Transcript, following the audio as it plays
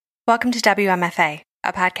Welcome to WMFA,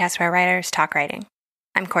 a podcast where writers talk writing.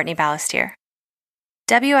 I'm Courtney Balestier.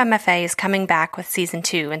 WMFA is coming back with Season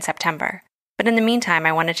 2 in September, but in the meantime,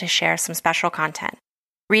 I wanted to share some special content,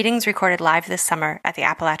 readings recorded live this summer at the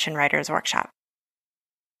Appalachian Writers Workshop.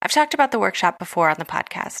 I've talked about the workshop before on the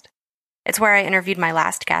podcast. It's where I interviewed my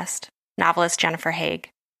last guest, novelist Jennifer Haig,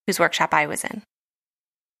 whose workshop I was in.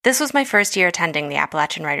 This was my first year attending the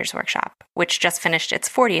Appalachian Writers Workshop, which just finished its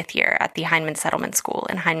 40th year at the Heinemann Settlement School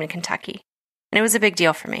in Heinemann, Kentucky, and it was a big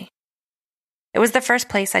deal for me. It was the first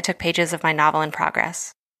place I took pages of my novel in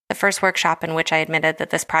progress, the first workshop in which I admitted that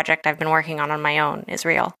this project I've been working on my own is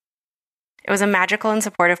real. It was a magical and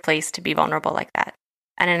supportive place to be vulnerable like that,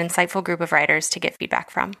 and an insightful group of writers to get feedback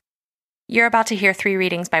from. You're about to hear 3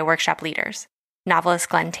 readings by workshop leaders, novelist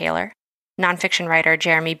Glenn Taylor, nonfiction writer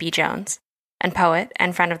Jeremy B. Jones, and poet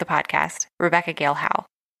and friend of the podcast, Rebecca Gayle Howell.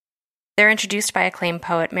 They're introduced by acclaimed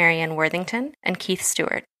poet Marianne Worthington and Keith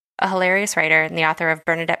Stewart, a hilarious writer and the author of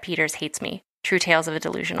Bernadette Peters' Hates Me, True Tales of a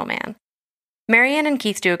Delusional Man. Marianne and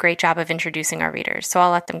Keith do a great job of introducing our readers, so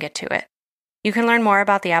I'll let them get to it. You can learn more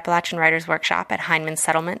about the Appalachian Writers Workshop at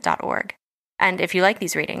heinemannsettlement.org. And if you like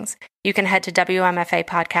these readings, you can head to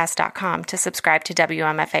WMFApodcast.com to subscribe to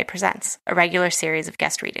WMFA Presents, a regular series of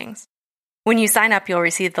guest readings. When you sign up, you'll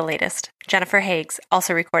receive the latest, Jennifer Haig's,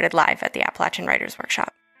 also recorded live at the Appalachian Writers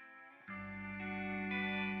Workshop.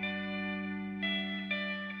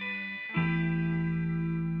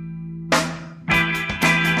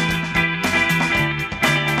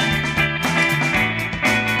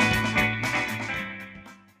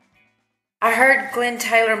 I heard Glenn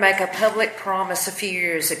Taylor make a public promise a few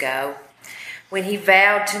years ago when he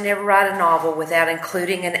vowed to never write a novel without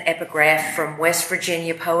including an epigraph from West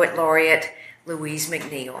Virginia Poet Laureate Louise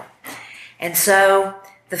McNeill. And so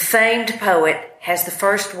the famed poet has the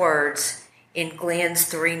first words in Glenn's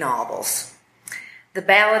 3 novels. The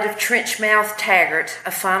Ballad of Trenchmouth Taggart,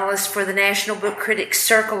 a finalist for the National Book Critics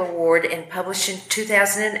Circle Award and published in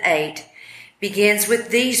 2008, begins with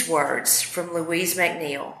these words from Louise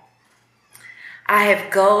McNeill. I have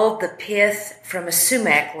gulled the pith from a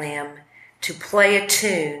sumac limb to play a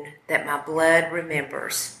tune that my blood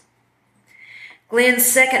remembers. Glenn's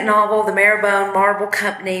second novel, The Marrowbone Marble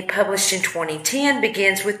Company, published in 2010,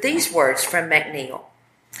 begins with these words from McNeill.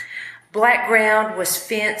 Black ground was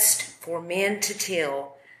fenced for men to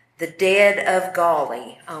till, the dead of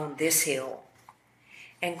Gayle on this hill.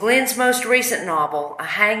 And Glenn's most recent novel, A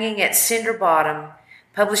Hanging at Cinder Bottom,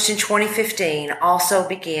 published in 2015, also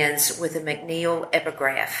begins with a McNeill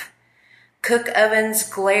epigraph. Cook ovens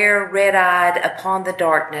glare red-eyed upon the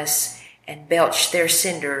darkness and belch their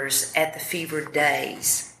cinders at the fevered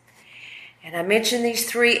days. And I mention these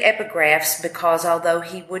 3 epigraphs because although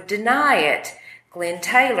he would deny it, Glenn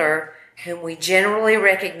Taylor, whom we generally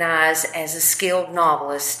recognize as a skilled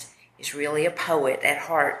novelist, is really a poet at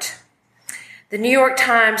heart. The New York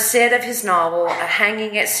Times said of his novel, A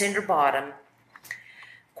Hanging at Cinder Bottom,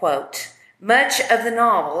 quote, much of the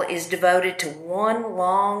novel is devoted to one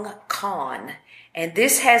long con, and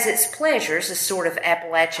this has its pleasures, a sort of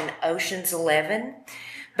Appalachian Ocean's 11.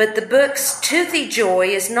 But the book's toothy joy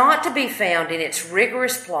is not to be found in its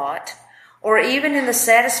rigorous plot, or even in the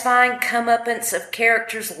satisfying comeuppance of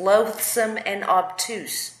characters loathsome and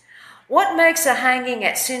obtuse. What makes A Hanging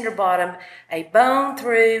at Cinder Bottom a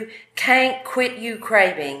bone-through, can't-quit-you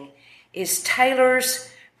craving is Taylor's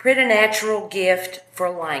preternatural gift for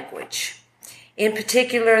language. In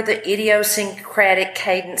particular, the idiosyncratic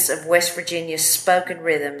cadence of West Virginia's spoken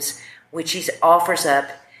rhythms, which he offers up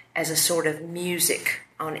as a sort of music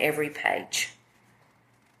on every page.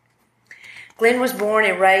 Glenn was born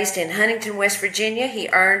and raised in Huntington, West Virginia. He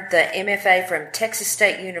earned the MFA from Texas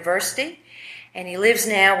State University, and he lives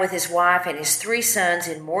now with his wife and his 3 sons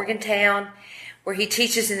in Morgantown, where he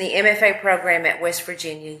teaches in the MFA program at West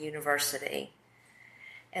Virginia University.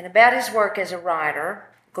 And about his work as a writer,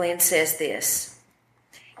 Glenn says this,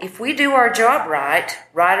 if we do our job right,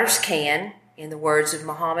 writers can, in the words of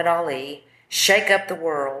Muhammad Ali, shake up the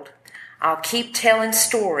world. I'll keep telling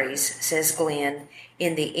stories, says Glenn.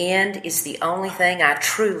 In the end is the only thing I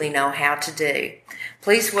truly know how to do.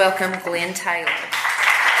 Please welcome Glenn Taylor.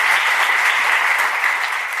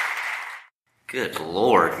 Good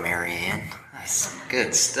Lord, Marianne. That's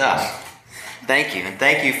good stuff. Thank you, and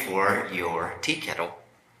thank you for your tea kettle.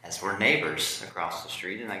 As we're neighbors across the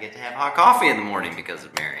street, and I get to have hot coffee in the morning because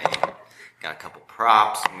of Marianne. Got a couple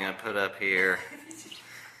props I'm going to put up here.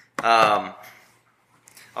 All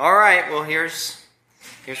right, well, here's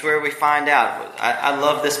where we find out. I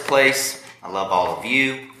love this place. I love all of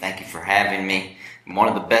you. Thank you for having me. And one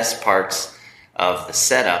of the best parts of the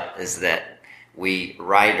setup is that we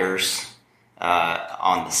writers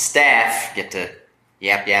on the staff get to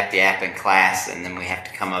yap in class, and then we have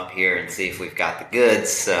to come up here and see if we've got the goods.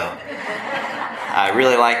 So I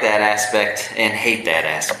really like that aspect and hate that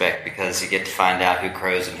aspect because you get to find out who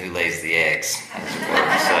crows and who lays the eggs.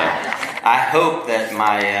 So I hope that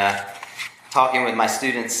my talking with my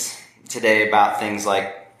students today about things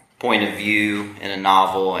like point of view in a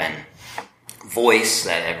novel and voice,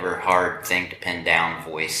 that ever hard thing to pin down,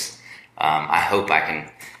 voice. I hope I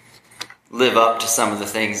can live up to some of the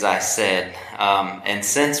things I said. And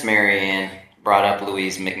since Marianne brought up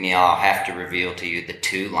Louise McNeil, I'll have to reveal to you the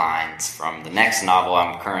 2 lines from the next novel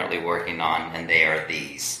I'm currently working on, and they are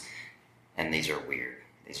these. And these are weird.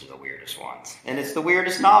 These are the weirdest ones. And it's the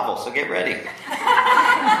weirdest novel, so get ready.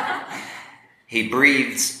 He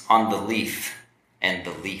breathes on the leaf, and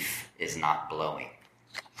the leaf is not blowing.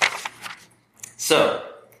 So,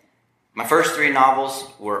 my first 3 novels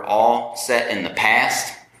were all set in the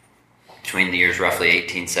past, between the years roughly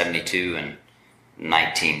 1872 and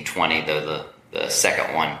 1920, though the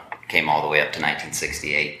second one came all the way up to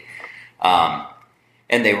 1968.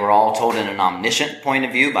 And they were all told in an omniscient point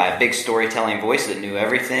of view by a big storytelling voice that knew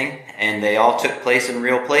everything, and they all took place in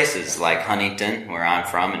real places like Huntington, where I'm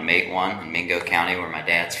from, and Matewan, and Mingo County, where my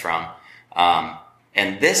dad's from.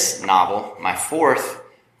 And this novel, my 4th,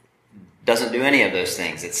 doesn't do any of those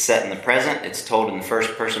things. It's set in the present, it's told in the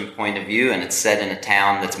first-person point of view, and it's set in a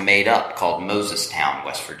town that's made up called Mosestown,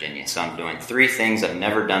 West Virginia. So I'm doing 3 things I've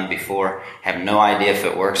never done before, have no idea if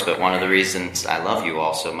it works, but one of the reasons I love you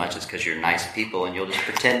all so much is because you're nice people, and you'll just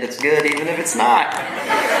pretend it's good even if it's not.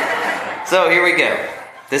 So here we go.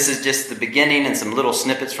 This is just the beginning and some little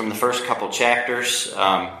snippets from the first couple chapters,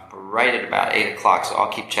 right at about 8 o'clock, so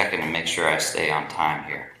I'll keep checking and make sure I stay on time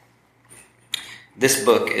here. This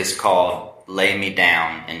book is called Lay Me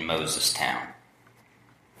Down in Mosestown.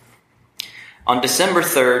 On December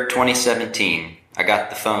 3rd, 2017, I got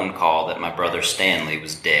the phone call that my brother Stanley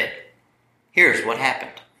was dead. Here's what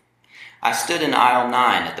happened. I stood in aisle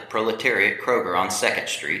 9 at the Proletariat Kroger on 2nd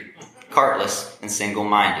Street, cartless and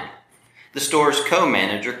single-minded. The store's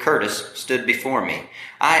co-manager, Curtis, stood before me.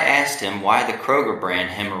 I asked him why the Kroger brand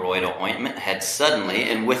hemorrhoidal ointment had suddenly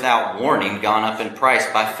and without warning gone up in price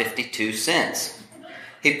by 52 cents.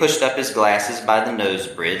 He pushed up his glasses by the nose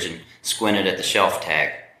bridge and squinted at the shelf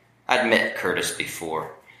tag. I'd met Curtis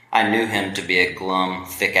before. I knew him to be a glum,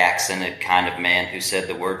 thick-accented kind of man who said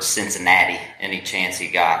the word Cincinnati any chance he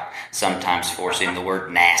got, sometimes forcing the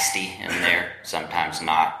word nasty in there, sometimes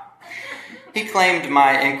not. He claimed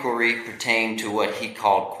my inquiry pertained to what he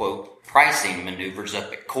called, quote, pricing maneuvers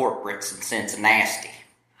up at corporates in Cincinnati.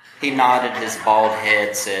 He nodded his bald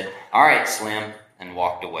head, said, "All right, Slim," and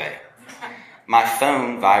walked away. My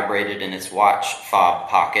phone vibrated in its watch fob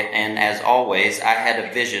pocket, and as always, I had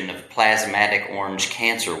a vision of plasmatic orange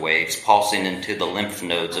cancer waves pulsing into the lymph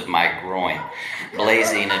nodes of my groin,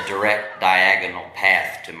 blazing a direct diagonal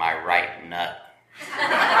path to my right nut.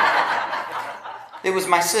 It was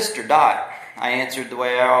my sister, Dot. I answered the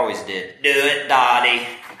way I always did. "Do it, Dottie."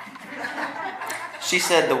 She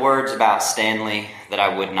said the words about Stanley that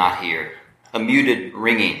I would not hear. A muted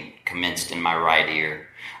ringing commenced in my right ear.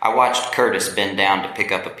 I watched Curtis bend down to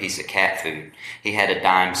pick up a piece of cat food. He had a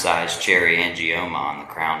dime-sized cherry angioma on the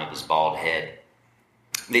crown of his bald head.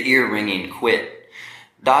 The ear ringing quit.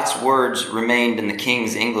 Dot's words remained in the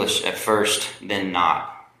King's English at first, then not.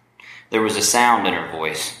 There was a sound in her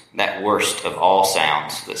voice, that worst of all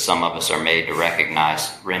sounds that some of us are made to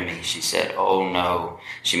recognize. "Remy," she said. "Oh, no."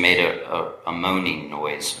 She made a moaning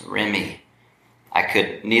noise. "Remy." I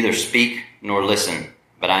could neither speak nor listen,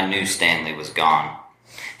 but I knew Stanley was gone.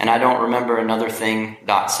 And I don't remember another thing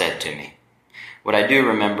Dot said to me. What I do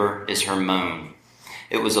remember is her moan.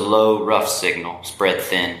 It was a low, rough signal, spread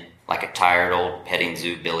thin, like a tired old petting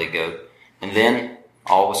zoo billy goat. And then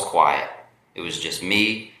all was quiet. It was just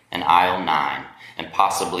me and aisle 9, and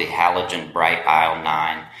possibly halogen bright aisle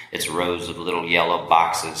 9, its rows of little yellow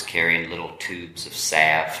boxes carrying little tubes of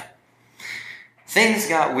salve. Things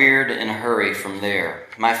got weird in a hurry from there.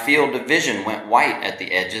 My field of vision went white at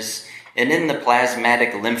the edges, and in the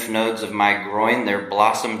plasmatic lymph nodes of my groin there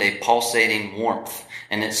blossomed a pulsating warmth,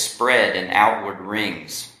 and it spread in outward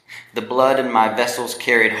rings. The blood in my vessels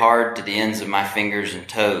carried hard to the ends of my fingers and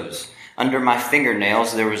toes. Under my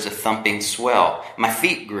fingernails there was a thumping swell. My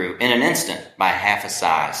feet grew in an instant by half a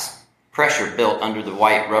size. Pressure built under the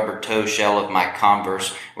white rubber toe shell of my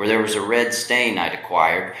Converse, where there was a red stain I'd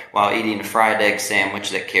acquired while eating a fried egg sandwich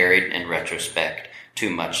that carried, in retrospect, too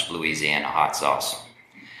much Louisiana hot sauce.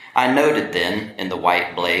 I noted then, in the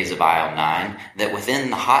white blaze of aisle 9, that within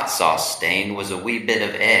the hot sauce stain was a wee bit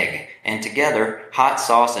of egg, and together hot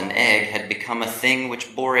sauce and egg had become a thing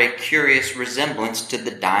which bore a curious resemblance to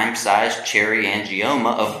the dime-sized cherry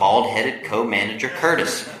angioma of bald-headed co-manager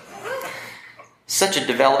Curtis. Such a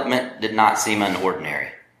development did not seem unordinary,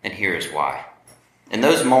 and here is why. In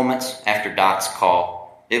those moments after Dot's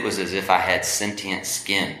call, it was as if I had sentient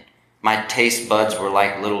skin. My taste buds were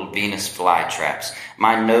like little Venus flytraps.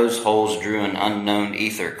 My nose holes drew an unknown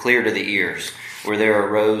ether clear to the ears, where there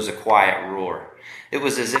arose a quiet roar. It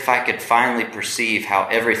was as if I could finally perceive how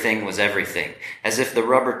everything was everything, as if the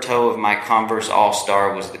rubber toe of my Converse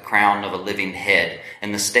All-Star was the crown of a living head,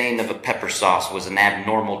 and the stain of a pepper sauce was an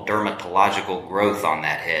abnormal dermatological growth on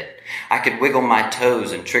that head. I could wiggle my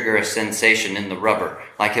toes and trigger a sensation in the rubber,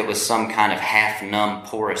 like it was some kind of half-numb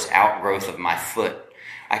porous outgrowth of my foot.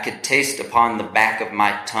 I could taste upon the back of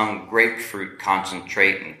my tongue grapefruit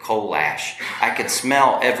concentrate and coal ash. I could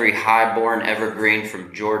smell every high-born evergreen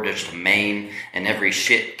from Georgia to Maine and every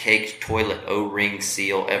shit-caked toilet O-ring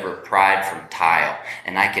seal ever pried from tile,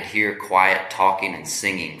 and I could hear quiet talking and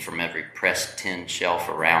singing from every pressed tin shelf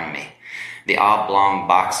around me. The oblong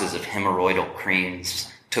boxes of hemorrhoidal creams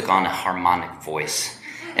took on a harmonic voice,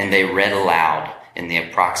 and they read aloud in the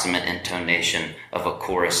approximate intonation of a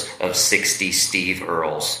chorus of 60 Steve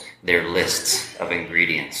Earls, their lists of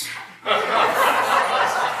ingredients.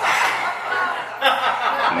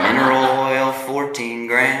 Mineral oil, 14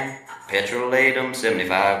 gram. Petrolatum,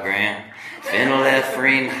 75 gram.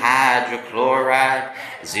 Phenylephrine hydrochloride,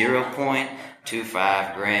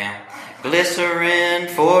 0.25 gram. Glycerin,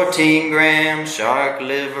 14 grams. Shark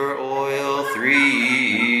liver oil,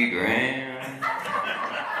 3 grams.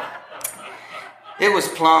 It was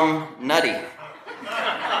plumb nutty.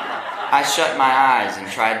 I shut my eyes and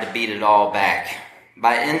tried to beat it all back.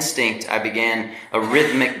 By instinct, I began a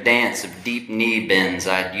rhythmic dance of deep knee bends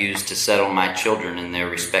I'd used to settle my children in their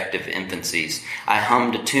respective infancies. I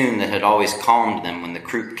hummed a tune that had always calmed them when the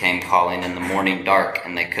croup came calling in the morning dark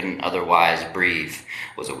and they couldn't otherwise breathe.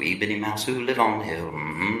 Was a wee bitty mouse who lived on the hill.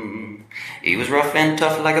 Mm-hmm. He was rough and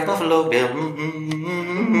tough like a buffalo bill.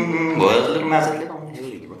 Mm-hmm. Was a little mouse that lived on the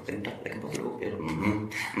hill. He was rough and tough like a buffalo bill. Mm-hmm.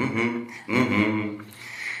 Mm-hmm. Mm-hmm.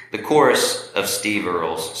 The chorus of Steve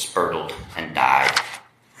Earls spurtled and died.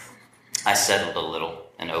 I settled a little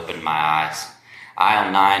and opened my eyes.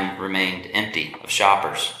 Aisle 9 remained empty of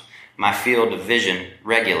shoppers. My field of vision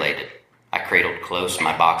regulated. I cradled close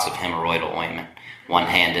my box of hemorrhoidal ointment,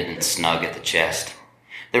 one-handed and snug at the chest.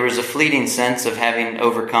 There was a fleeting sense of having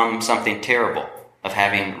overcome something terrible, of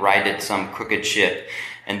having righted some crooked ship.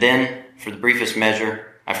 And then, for the briefest measure,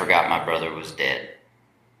 I forgot my brother was dead.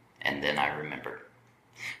 And then I remembered.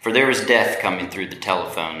 For there was death coming through the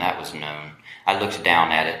telephone, that was known. I looked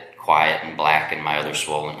down at it, quiet and black in my other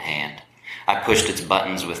swollen hand. I pushed its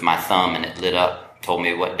buttons with my thumb and it lit up, told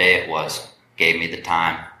me what day it was, gave me the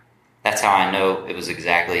time. That's how I know it was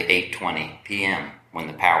exactly 8:20 p.m. when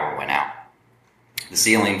the power went out. The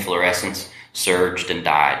ceiling fluorescence surged and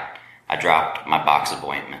died. I dropped my box of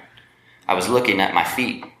ointment. I was looking at my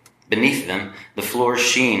feet. Beneath them, the floor's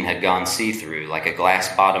sheen had gone see-through like a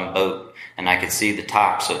glass-bottom boat, and I could see the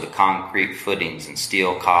tops of the concrete footings and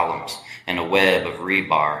steel columns, and a web of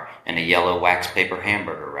rebar and a yellow wax paper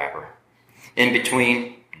hamburger wrapper. In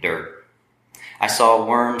between, dirt. I saw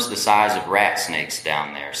worms the size of rat snakes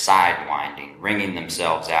down there, sidewinding, wringing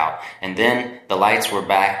themselves out, and then the lights were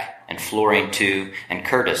back and flooring too, and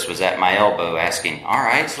Curtis was at my elbow asking, "All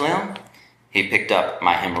right, Slim?" He picked up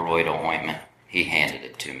my hemorrhoidal ointment. He handed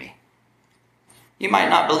it to me. You might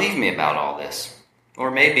not believe me about all this.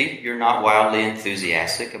 Or maybe you're not wildly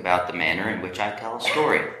enthusiastic about the manner in which I tell a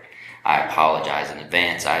story. I apologize in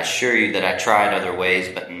advance. I assure you that I tried other ways,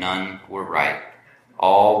 but none were right.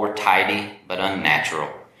 All were tidy, but unnatural.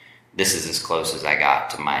 This is as close as I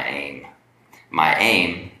got to my aim. My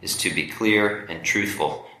aim is to be clear and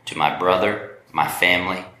truthful to my brother, my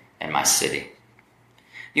family, and my city.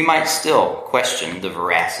 You might still question the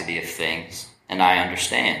veracity of things, and I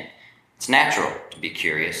understand. It's natural to be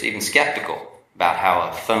curious, even skeptical, about how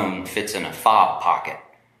a phone fits in a fob pocket,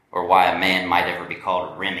 or why a man might ever be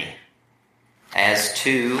called Remy. As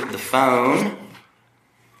to the phone,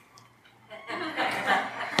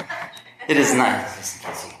 it is not,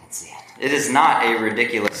 it is not a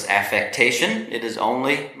ridiculous affectation. It is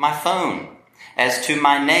only my phone. As to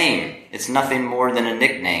my name, it's nothing more than a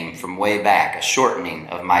nickname from way back, a shortening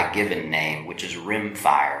of my given name, which is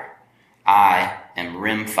Rimfire. I am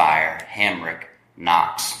Rimfire Hamrick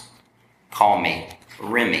Knox. Call me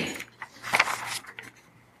Remy.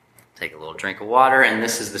 Take a little drink of water, and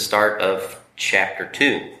this is the start of Chapter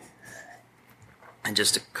 2. And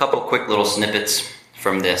just a couple quick little snippets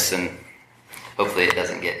from this, and hopefully it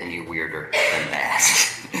doesn't get any weirder than that.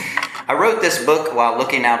 I wrote this book while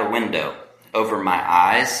looking out a window. Over my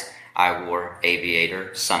eyes, I wore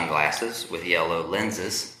aviator sunglasses with yellow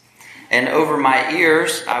lenses. And over my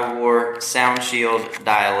ears, I wore sound shield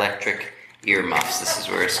dielectric earmuffs. This is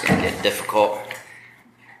where it's going to get difficult.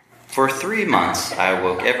 For 3 months, I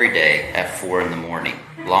awoke every day at 4 in the morning,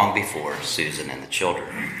 long before Susan and the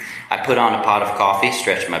children. I put on a pot of coffee,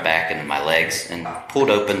 stretched my back and my legs, and pulled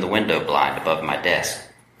open the window blind above my desk.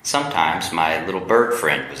 Sometimes my little bird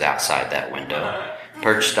friend was outside that window,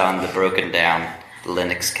 perched on the broken down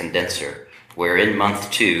Linux condenser, where in month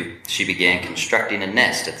 2, she began constructing a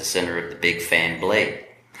nest at the center of the big fan blade.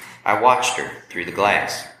 I watched her through the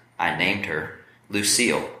glass. I named her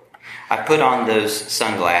Lucille. I put on those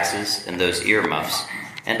sunglasses and those earmuffs,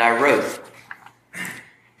 and I wrote.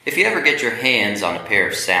 If you ever get your hands on a pair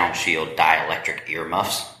of Sound Shield dielectric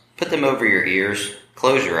earmuffs, put them over your ears,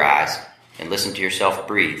 close your eyes, and listen to yourself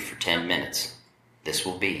breathe for 10 minutes. This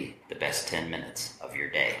will be the best 10 minutes of your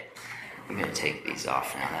day. I'm going to take these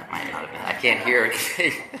off now. That might not have been. I can't hear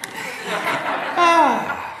anything.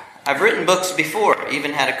 I've written books before,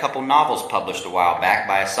 even had a couple novels published a while back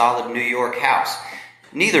by a solid New York house.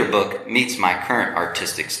 Neither book meets my current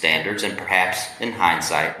artistic standards, and perhaps, in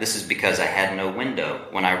hindsight, this is because I had no window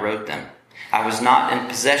when I wrote them. I was not in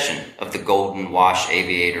possession of the golden wash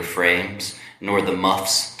aviator frames, nor the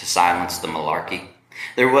muffs to silence the malarkey.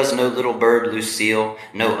 There was no little bird Lucille,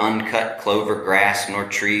 no uncut clover grass, nor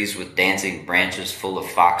trees with dancing branches full of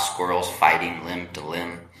fox squirrels fighting limb to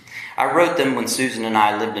limb. I wrote them when Susan and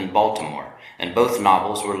I lived in Baltimore, and both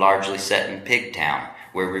novels were largely set in Pigtown,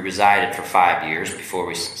 where we resided for 5 years before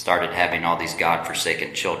we started having all these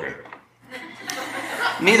godforsaken children.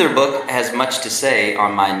 Neither book has much to say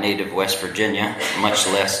on my native West Virginia, much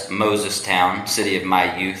less Mosestown, city of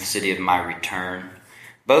my youth, city of my return.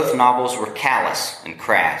 Both novels were callous and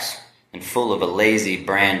crass, and full of a lazy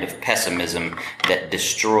brand of pessimism that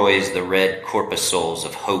destroys the red corpuscles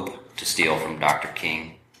of hope, to steal from Dr.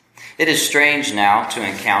 King. It is strange now to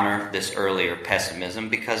encounter this earlier pessimism,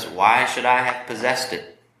 because why should I have possessed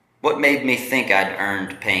it? What made me think I'd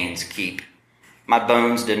earned pain's keep? My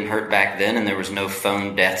bones didn't hurt back then, and there was no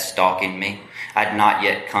phone death stalking me. I'd not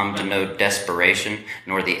yet come to know desperation,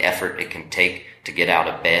 nor the effort it can take to get out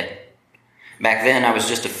of bed. Back then, I was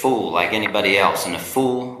just a fool like anybody else, and a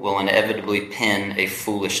fool will inevitably pen a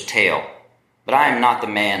foolish tale. But I am not the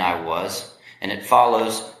man I was, and it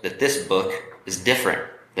follows that this book is different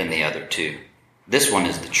than the other two. This one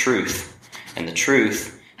is the truth, and the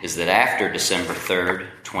truth is that after December 3rd,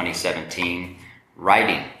 2017,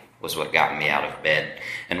 writing was what got me out of bed.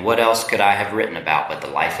 And what else could I have written about but the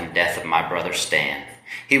life and death of my brother Stan?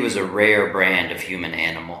 He was a rare brand of human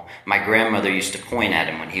animal. My grandmother used to point at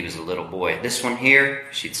him when he was a little boy. This one here,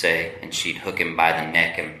 she'd say, and she'd hook him by the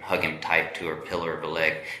neck and hug him tight to her pillar of a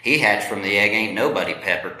leg. He hatched from the egg, ain't nobody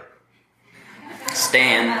peppered.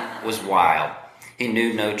 Stan was wild. He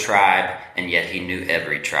knew no tribe, and yet he knew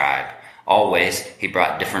every tribe. Always, he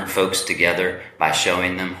brought different folks together by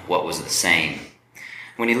showing them what was the same.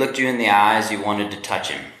 When he looked you in the eyes, you wanted to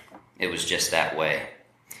touch him. It was just that way.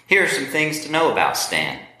 Here are some things to know about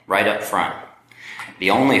Stan, right up front.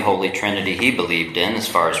 The only holy trinity he believed in, as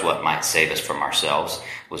far as what might save us from ourselves,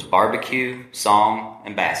 was barbecue, song,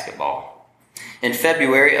 and basketball. In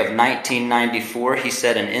February of 1994, he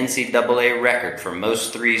set an NCAA record for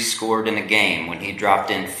most threes scored in a game when he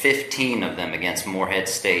dropped in 15 of them against Morehead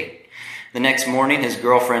State. The next morning, his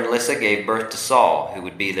girlfriend Lissa gave birth to Saul, who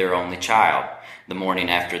would be their only child. The morning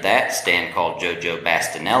after that, Stan called JoJo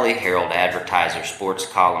Bastinelli, Herald Advertiser sports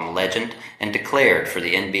column legend, and declared for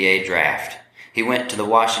the NBA draft. He went to the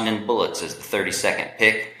Washington Bullets as the 32nd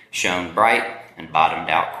pick, shone bright, and bottomed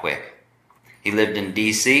out quick. He lived in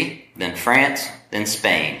D.C., then France, then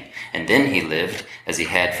Spain, and then he lived, as he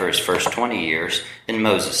had for his first 20 years, in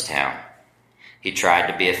Mosestown. He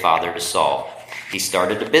tried to be a father to Saul. He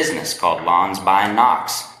started a business called Lawns by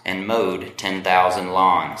Knox and mowed 10,000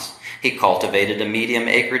 lawns. He cultivated a medium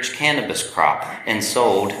acreage cannabis crop and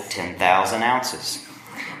sold 10,000 ounces.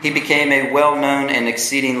 He became a well-known and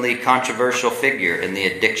exceedingly controversial figure in the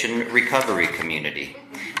addiction recovery community.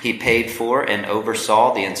 He paid for and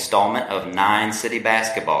oversaw the installment of 9 city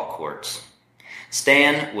basketball courts.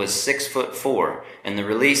 Stan was 6'4", and the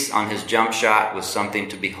release on his jump shot was something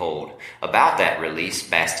to behold. About that release,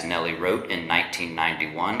 Bastinelli wrote in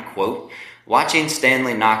 1991, quote, "Watching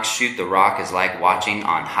Stanley Knox shoot the rock is like watching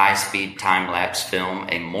on high-speed time-lapse film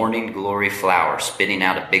a morning glory flower spitting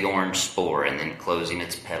out a big orange spore and then closing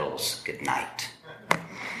its petals good night."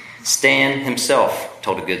 Stan himself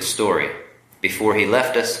told a good story. Before he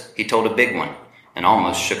left us, he told a big one and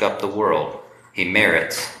almost shook up the world. He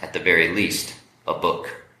merits, at the very least, a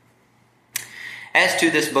book. As to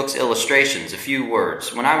this book's illustrations, a few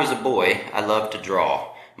words. When I was a boy, I loved to draw.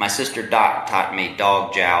 My sister Dot taught me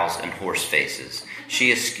dog jowls and horse faces.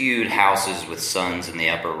 She eschewed houses with suns in the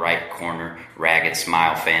upper right corner, ragged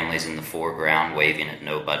smile families in the foreground waving at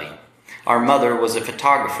nobody. Our mother was a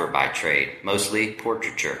photographer by trade, mostly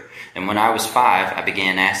portraiture, and when I was 5, I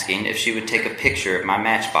began asking if she would take a picture of my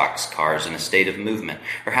Matchbox cars in a state of movement,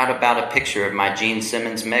 or how about a picture of my Gene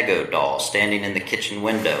Simmons Mego doll standing in the kitchen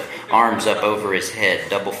window, arms up over his head,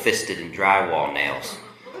 double-fisted in drywall nails.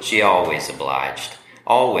 She always obliged.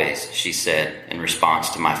 Always, she said, in response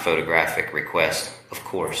to my photographic request, "Of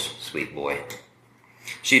course, sweet boy."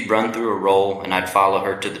 She'd run through a roll, and I'd follow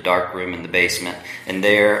her to the dark room in the basement, and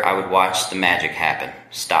there I would watch the magic happen.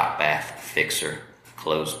 Stop bath, fixer,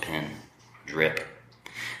 clothespin, drip.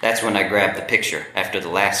 That's when I grabbed the picture, after the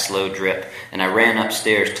last slow drip, and I ran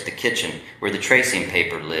upstairs to the kitchen, where the tracing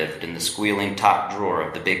paper lived in the squealing top drawer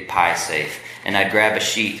of the big pie safe, and I'd grab a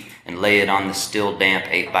sheet and lay it on the still damp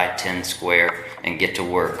 8x10 square and get to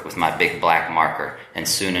work with my big black marker, and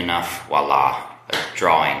soon enough, voila, a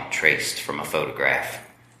drawing traced from a photograph.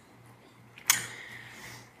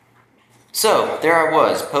 So, there I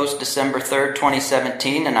was, post December 3rd,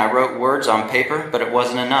 2017, and I wrote words on paper, but it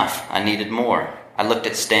wasn't enough. I needed more. I looked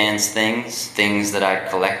at Stan's things that I'd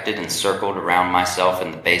collected and circled around myself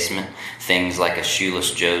in the basement, things like a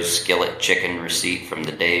Shoeless Joe's skillet chicken receipt from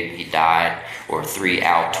the day he died, or 3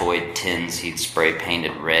 Altoid tins he'd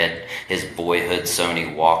spray-painted red, his boyhood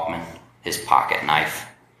Sony Walkman, his pocket knife.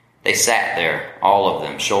 They sat there, all of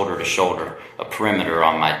them, shoulder to shoulder, a perimeter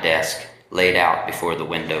on my desk, laid out before the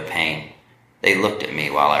window pane. They looked at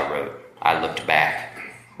me while I wrote. I looked back.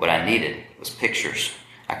 What I needed was pictures.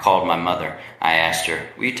 I called my mother. I asked her,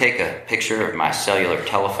 "Will you take a picture of my cellular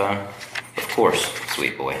telephone?" "Of course,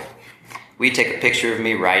 sweet boy." "Will you take a picture of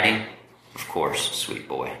me writing?" "Of course, sweet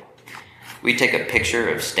boy." "Will you take a picture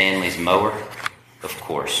of Stanley's mower?" "Of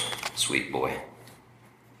course, sweet boy."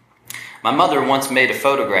 My mother once made a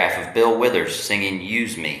photograph of Bill Withers singing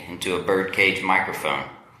 "Use Me" into a birdcage microphone.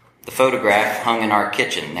 The photograph hung in our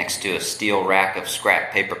kitchen next to a steel rack of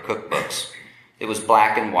scrap paper cookbooks. It was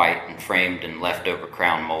black and white and framed in leftover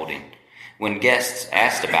crown molding. When guests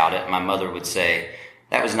asked about it, my mother would say,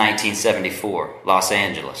 "That was 1974, Los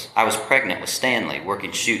Angeles. I was pregnant with Stanley,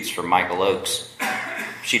 working shoots for Michael Oakes."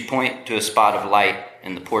 She'd point to a spot of light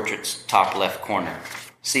in the portrait's top left corner.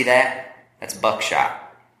 "See that? That's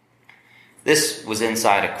buckshot." This was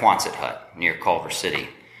inside a Quonset hut near Culver City.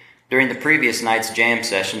 During the previous night's jam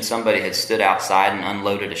session, somebody had stood outside and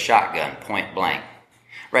unloaded a shotgun, point blank.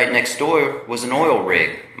 Right next door was an oil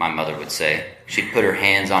rig, my mother would say. She'd put her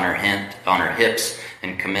hands on her hips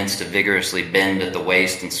and commence to vigorously bend at the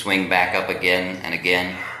waist and swing back up again and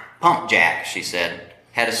again. "Pump jack," she said,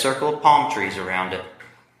 had a circle of palm trees around it.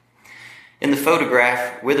 In the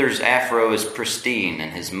photograph, Withers' afro is pristine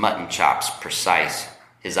and his mutton chops precise.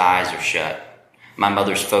 His eyes are shut. My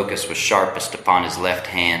mother's focus was sharpest upon his left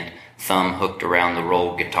hand, thumb hooked around the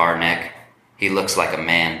rolled guitar neck. He looks like a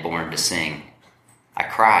man born to sing. I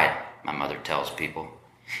cried, my mother tells people.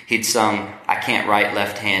 He'd sung "I Can't Write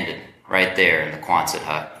Left-Handed" right there in the Quonset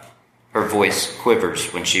hut. Her voice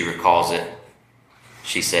quivers when she recalls it.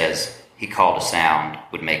 She says, "He called a sound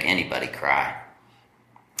would make anybody cry."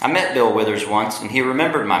 I met Bill Withers once, and he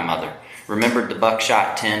remembered my mother, remembered the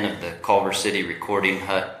buckshot tin of the Culver City recording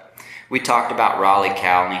hut. We talked about Raleigh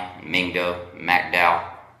County, Mingo, MacDowell.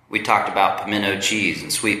 We talked about pimento cheese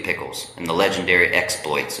and sweet pickles and the legendary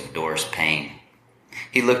exploits of Doris Payne.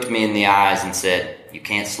 He looked me in the eyes and said, "You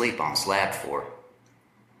can't sleep on slab 4."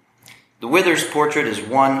 The Withers portrait is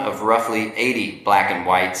one of roughly 80 black and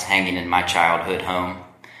whites hanging in my childhood home.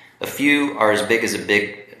 A few are as big as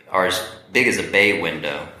a bay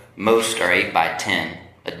window. Most are 8x10,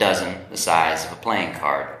 a dozen the size of a playing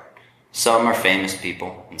card. Some are famous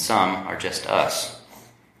people, and some are just us.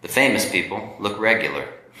 The famous people look regular.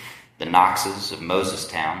 The Knoxes of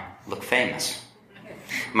Mosestown look famous.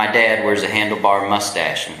 My dad wears a handlebar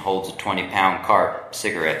mustache and holds a 20-pound cart,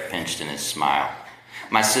 cigarette pinched in his smile.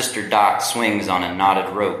 My sister Dot swings on a knotted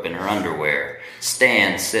rope in her underwear.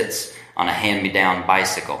 Stan sits on a hand-me-down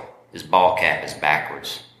bicycle. His ball cap is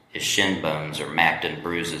backwards. His shin bones are mapped in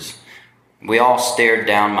bruises. We all stared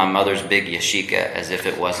down my mother's big yashika as if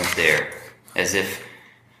it wasn't there, as if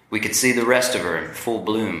we could see the rest of her in full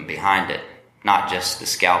bloom behind it, not just the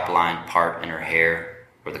scalp-lined part in her hair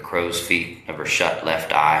or the crow's feet of her shut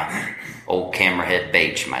left eye. Old camerahead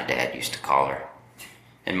Bache, my dad used to call her.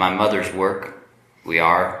 In my mother's work, we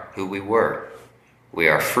are who we were. We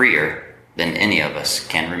are freer than any of us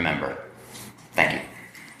can remember. Thank you.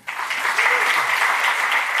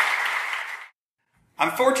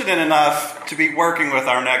 I'm fortunate enough to be working with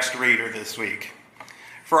our next reader this week.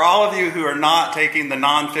 For all of you who are not taking the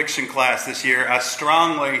nonfiction class this year, I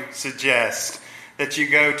strongly suggest that you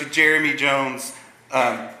go to Jeremy Jones'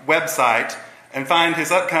 website and find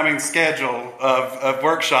his upcoming schedule of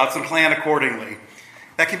workshops and plan accordingly.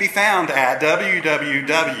 That can be found at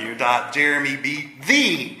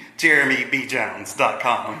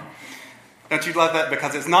www.jeremybjones.com. Don't you love that?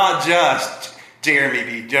 Because it's not just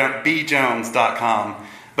jeremybjones.com,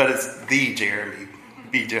 but it's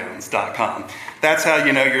thejeremybjones.com. That's how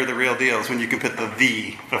you know you're the real deal, is when you can put the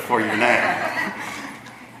 "the" before your name.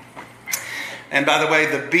 And by the way,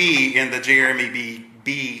 the B in the Jeremy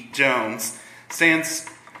B. Jones stands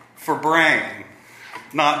for brain,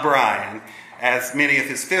 not Brian, as many of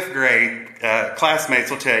his 5th grade classmates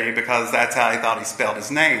will tell you, because that's how he thought he spelled his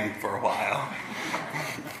name for a while.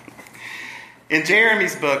 In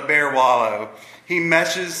Jeremy's book, Bear Wallow, he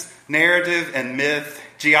meshes narrative and myth,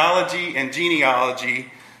 geology and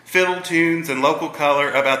genealogy, fiddle tunes and local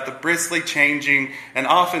color about the briskly changing and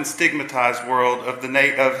often stigmatized world of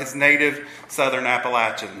his native southern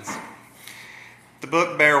Appalachians. The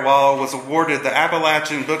book Bear Wallow was awarded the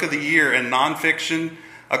Appalachian Book of the Year in Nonfiction,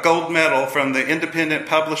 a gold medal from the Independent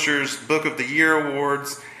Publishers Book of the Year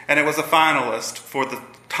Awards, and it was a finalist for the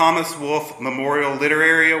Thomas Wolfe Memorial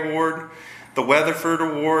Literary Award, the Weatherford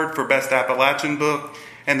Award for Best Appalachian Book,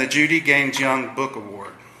 and the Judy Gaines Young Book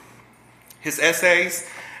Award. His essays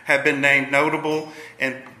have been named notable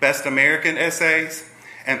in Best American Essays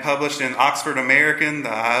and published in Oxford American, the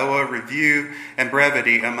Iowa Review, and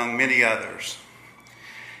Brevity, among many others.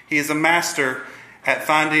 He is a master at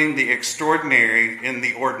finding the extraordinary in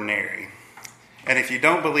the ordinary. And if you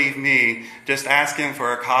don't believe me, just ask him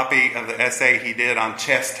for a copy of the essay he did on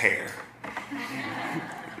chest hair.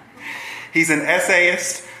 He's an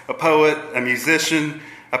essayist, a poet, a musician,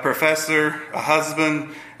 a professor, a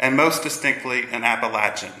husband, and most distinctly, an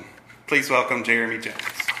Appalachian. Please welcome Jeremy Jones.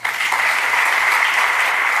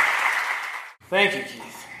 Thank you,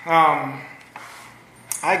 Keith.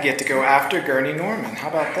 I get to go after Gurney Norman. How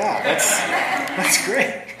about that? That's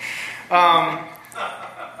great.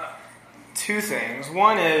 2 things.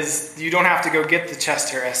 One is you don't have to go get the chest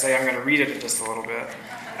hair essay. I'm going to read it in just a little bit.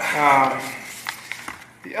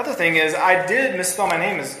 The other thing is I did misspell my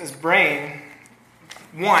name as Brain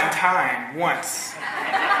once.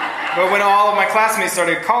 But when all of my classmates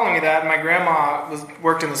started calling me that, my grandma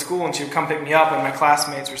worked in the school and she would come pick me up, and my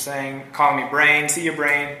classmates were calling me Brain, see you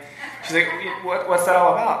Brain. She's like, what's that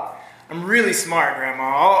all about? I'm really smart, Grandma.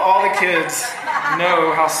 All the kids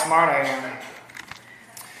know how smart I am.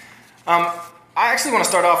 I actually want to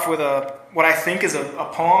start off with what I think is a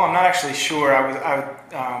poem. I'm not actually sure.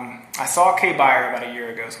 I saw Kay Beyer about a year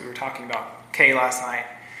ago, so we were talking about Kay last night.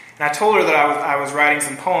 And I told her that I was writing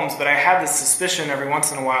some poems, but I had this suspicion every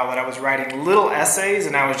once in a while that I was writing little essays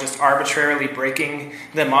and I was just arbitrarily breaking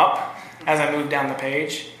them up as I moved down the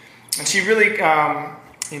page. And she really,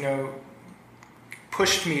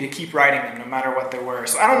 pushed me to keep writing them no matter what they were.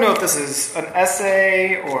 So I don't know if this is an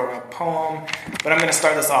essay or a poem, but I'm going to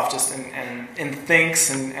start this off just in thanks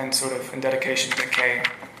and sort of in dedication to Kay.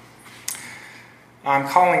 I'm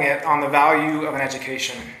calling it On the Value of an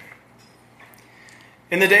Education.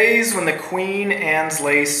 In the days when the Queen Anne's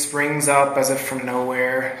lace springs up as if from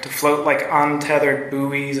nowhere to float like untethered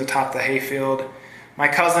buoys atop the hayfield, my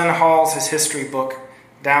cousin hauls his history book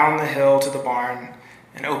down the hill to the barn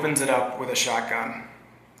and opens it up with a shotgun.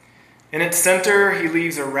 In its center, he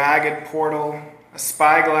leaves a ragged portal, a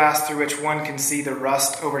spyglass through which one can see the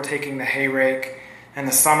rust overtaking the hayrake and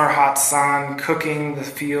the summer-hot sun cooking the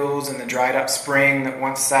fields in the dried-up spring that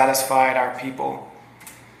once satisfied our people.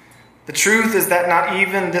 The truth is that not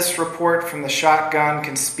even this report from the shotgun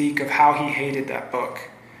can speak of how he hated that book,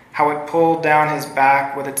 how it pulled down his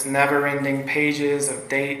back with its never-ending pages of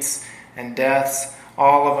dates and deaths,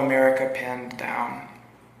 all of America penned down.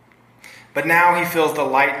 But now he feels the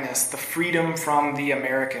lightness, the freedom from the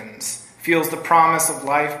Americans, feels the promise of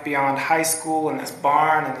life beyond high school in this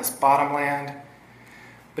barn and this bottomland.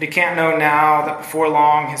 But he can't know now that before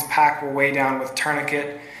long his pack will weigh down with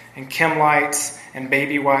tourniquet and chem lights and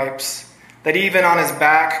baby wipes, that even on his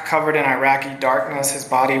back, covered in Iraqi darkness, his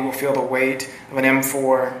body will feel the weight of an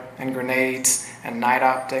M4 and grenades and night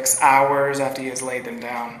optics hours after he has laid them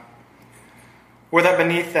down. Or that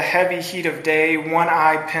beneath the heavy heat of day, one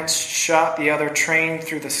eye pinched shut, the other trained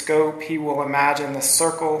through the scope, he will imagine the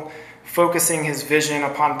circle, focusing his vision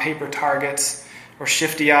upon paper targets, or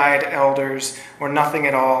shifty-eyed elders, or nothing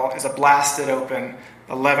at all, as a blasted open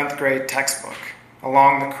 11th grade textbook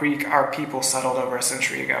along the creek our people settled over a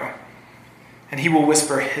century ago. And he will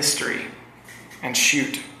whisper history, and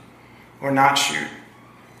shoot, or not shoot,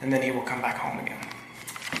 and then he will come back home again.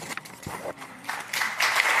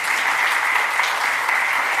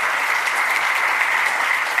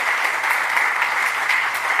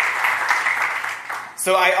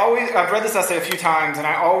 So I've read this essay a few times, and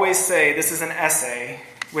I always say this is an essay,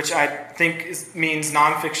 which I think means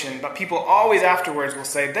nonfiction, but people always afterwards will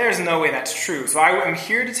say, there's no way that's true. So I am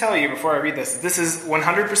here to tell you before I read this is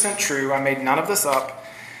 100% true. I made none of this up.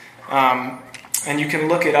 And you can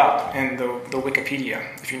look it up in the Wikipedia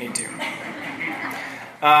if you need to.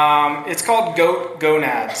 It's called Goat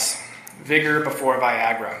Gonads, Vigor Before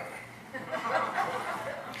Viagra.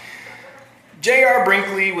 J.R.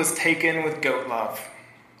 Brinkley was taken with goat love.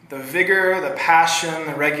 The vigor, the passion,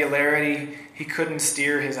 the regularity, he couldn't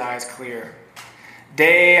steer his eyes clear.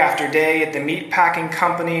 Day after day at the meat-packing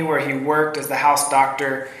company where he worked as the house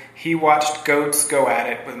doctor, he watched goats go at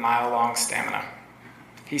it with mile-long stamina.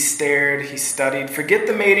 He stared, he studied. Forget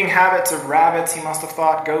the mating habits of rabbits, he must have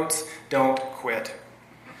thought. Goats don't quit.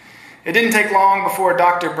 It didn't take long before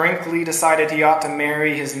Dr. Brinkley decided he ought to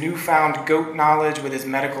marry his newfound goat knowledge with his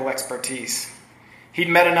medical expertise. He'd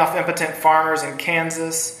met enough impotent farmers in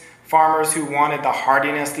Kansas, farmers who wanted the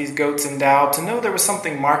hardiness these goats endowed, to know there was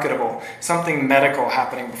something marketable, something medical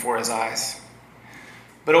happening before his eyes.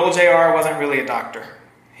 But old JR wasn't really a doctor.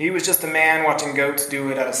 He was just a man watching goats do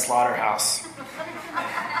it at a slaughterhouse.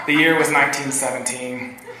 The year was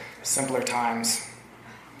 1917, simpler times.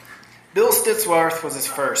 Bill Stitsworth was his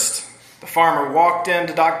first. The farmer walked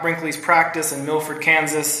into Doc Brinkley's practice in Milford,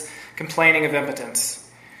 Kansas, complaining of impotence.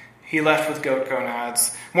 He left with goat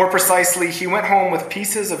gonads. More precisely, he went home with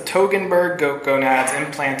pieces of Toggenburg goat gonads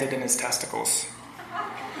implanted in his testicles.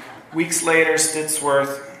 Weeks later,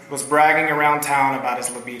 Stitsworth was bragging around town about his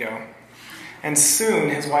libido. And soon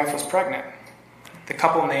his wife was pregnant. The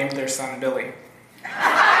couple named their son Billy.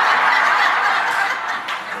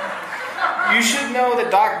 You should know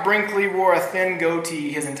that Doc Brinkley wore a thin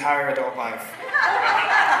goatee his entire adult life.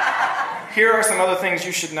 Here are some other things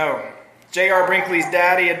you should know. J.R. Brinkley's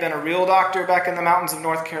daddy had been a real doctor back in the mountains of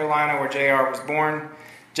North Carolina where J.R. was born.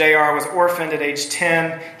 J.R. was orphaned at age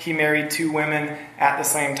 10. He married 2 women at the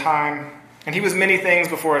same time. And he was many things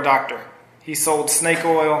before a doctor. He sold snake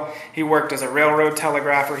oil. He worked as a railroad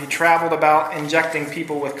telegrapher. He traveled about injecting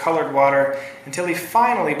people with colored water until he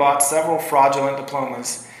finally bought several fraudulent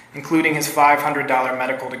diplomas, including his $500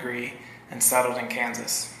 medical degree, and settled in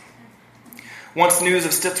Kansas. Once news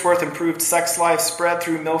of Stitsworth's improved sex life spread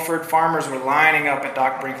through Milford, farmers were lining up at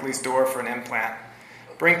Doc Brinkley's door for an implant.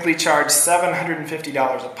 Brinkley charged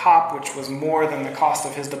 $750 a pop, which was more than the cost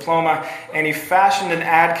of his diploma, and he fashioned an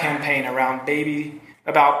ad campaign about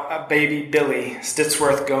baby Billy,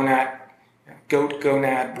 Stitsworth goat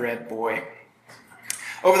gonad bred boy.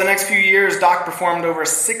 Over the next few years, Doc performed over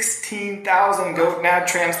 16,000 goat nad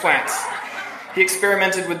transplants. He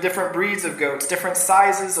experimented with different breeds of goats, different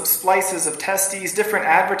sizes of splices of testes, different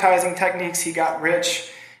advertising techniques. He got rich.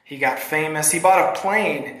 He got famous. He bought a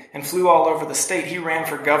plane and flew all over the state. He ran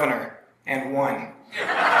for governor and won.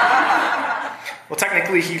 Well,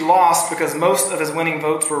 technically, he lost because most of his winning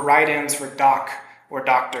votes were write-ins for doc or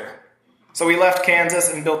doctor. So he left Kansas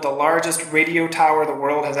and built the largest radio tower the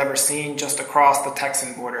world has ever seen just across the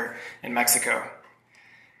Texan border in Mexico.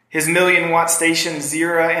 His 1,000,000-watt station,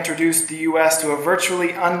 Zera, introduced the U.S. to a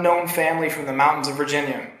virtually unknown family from the mountains of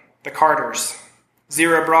Virginia, the Carters.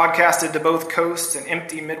 Zera broadcasted to both coasts and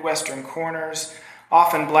empty Midwestern corners,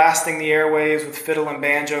 often blasting the airwaves with fiddle and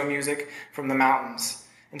banjo music from the mountains.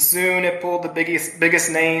 And soon it pulled the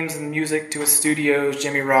biggest names in music to its studios: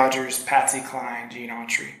 Jimmy Rogers, Patsy Cline, Gene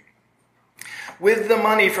Autry. With the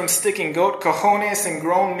money from sticking goat cojones in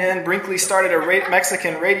grown men, Brinkley started a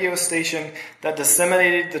Mexican radio station that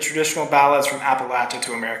disseminated the traditional ballads from Appalachia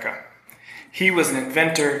to America. He was an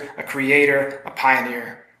inventor, a creator, a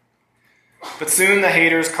pioneer. But soon the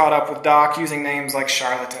haters caught up with Doc, using names like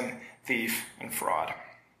charlatan, thief, and fraud.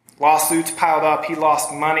 Lawsuits piled up. He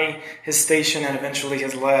lost money, his station, and eventually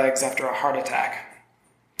his legs after a heart attack.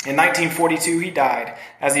 In 1942, he died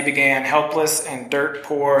as he began, helpless and dirt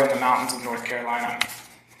poor in the mountains of North Carolina.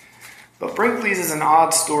 But Brinkley's is an odd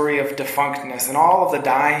story of defunctness. And all of the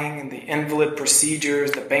dying and the invalid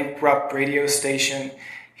procedures, the bankrupt radio station,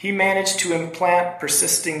 he managed to implant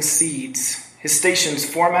persisting seeds. His station's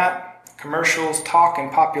format, commercials, talk,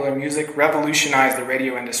 and popular music revolutionized the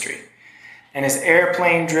radio industry. And his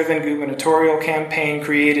airplane-driven gubernatorial campaign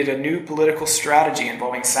created a new political strategy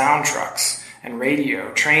involving sound trucks and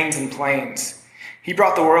radio, trains and planes. He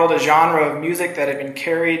brought the world a genre of music that had been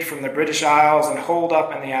carried from the British Isles and holed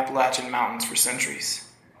up in the Appalachian Mountains for centuries.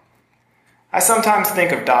 I sometimes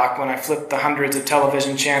think of Doc when I flip the hundreds of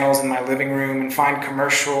television channels in my living room and find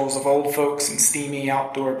commercials of old folks in steamy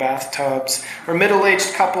outdoor bathtubs or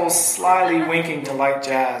middle-aged couples slyly winking to light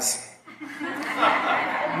jazz,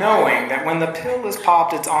 knowing that when the pill is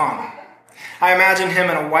popped, it's on. I imagine him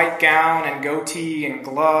in a white gown and goatee and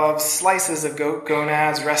gloves, slices of goat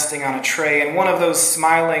gonads resting on a tray, and one of those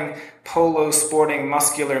smiling, polo-sporting,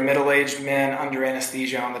 muscular, middle-aged men under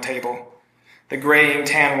anesthesia on the table. The graying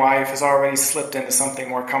tan wife has already slipped into something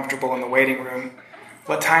more comfortable in the waiting room.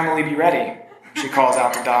 "What time will he be ready?" she calls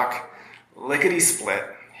out to Doc. "Lickety-split,"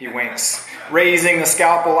 he winks. Raising the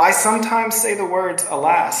scalpel, I sometimes say the words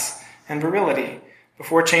 "alas" and "virility"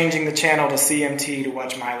 before changing the channel to CMT to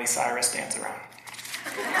watch Miley Cyrus dance around.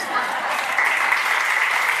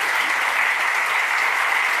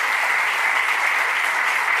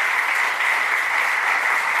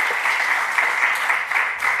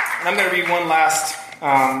 And I'm going to read one last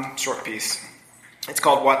short piece. It's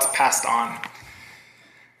called What's Passed On.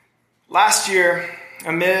 Last year,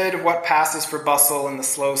 amid what passes for bustle in the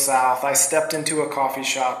slow South, I stepped into a coffee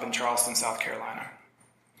shop in Charleston, South Carolina.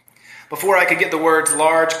 Before I could get the words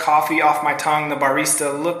 "large coffee" off my tongue, the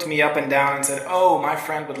barista looked me up and down and said, "Oh, my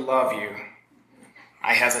friend would love you."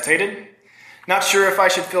 I hesitated. Not sure if I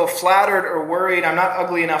should feel flattered or worried. I'm not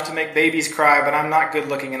ugly enough to make babies cry, but I'm not good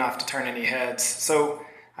looking enough to turn any heads. So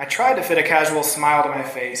I tried to fit a casual smile to my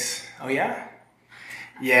face. "Oh, yeah?"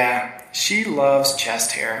 "Yeah, she loves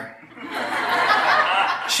chest hair."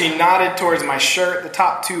 She nodded towards my shirt, the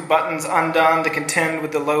top two buttons undone to contend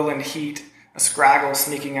with the lowland heat, a scraggle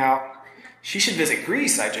sneaking out. "She should visit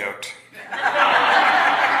Greece," I joked.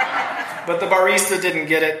 But the barista didn't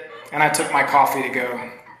get it, and I took my coffee to go.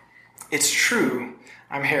 It's true,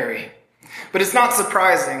 I'm hairy. But it's not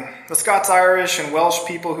surprising. The Scots-Irish and Welsh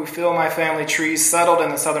people who fill my family trees settled in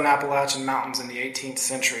the southern Appalachian Mountains in the 18th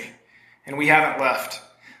century, and we haven't left.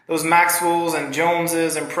 Those Maxwells and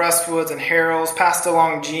Joneses and Prestwoods and Harrells passed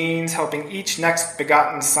along genes, helping each next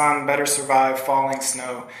begotten son better survive falling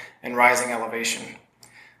snow and rising elevation.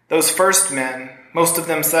 Those first men, most of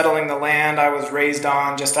them settling the land I was raised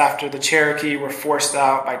on just after the Cherokee were forced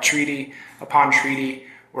out by treaty upon treaty,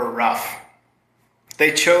 were rough.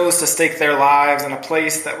 They chose to stake their lives in a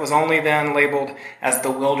place that was only then labeled as the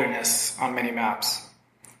wilderness on many maps.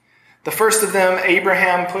 The first of them,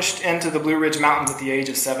 Abraham, pushed into the Blue Ridge Mountains at the age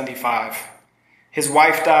of 75. His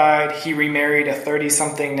wife died. He remarried a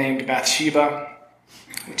 30-something named Bathsheba,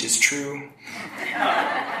 which is true,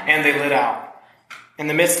 and they lit out. In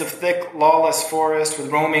the midst of thick, lawless forest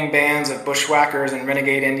with roaming bands of bushwhackers and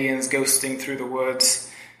renegade Indians ghosting through the woods,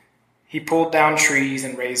 he pulled down trees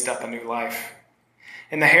and raised up a new life.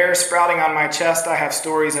 In the hair sprouting on my chest, I have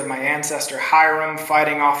stories of my ancestor Hiram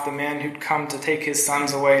fighting off the men who'd come to take his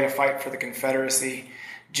sons away to fight for the Confederacy,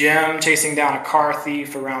 Jim chasing down a car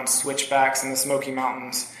thief around switchbacks in the Smoky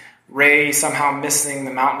Mountains, Ray somehow missing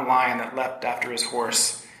the mountain lion that leapt after his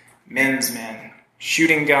horse, men's men,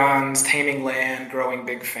 shooting guns, taming land, growing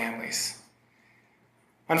big families.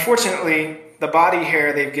 Unfortunately, the body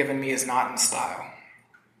hair they've given me is not in style.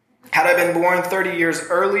 Had I been born 30 years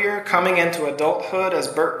earlier, coming into adulthood as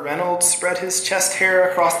Burt Reynolds spread his chest hair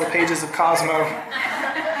across the pages of Cosmo,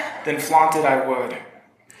 then flaunt it I would.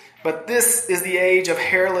 But this is the age of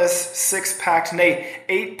hairless, six-packed, nay,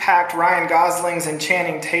 eight-packed Ryan Goslings and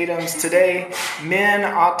Channing Tatums. Today, men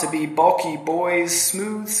ought to be bulky boys,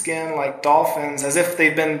 smooth-skinned like dolphins, as if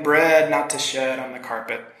they've been bred not to shed on the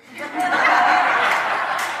carpet.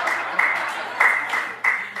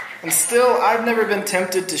 And still, I've never been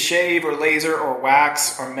tempted to shave or laser or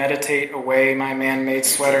wax or meditate away my man-made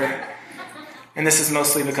sweater. And this is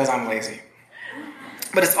mostly because I'm lazy.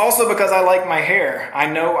 But it's also because I like my hair. I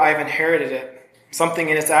know I've inherited it. Something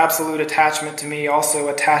in its absolute attachment to me also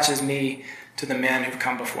attaches me to the men who've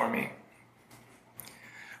come before me.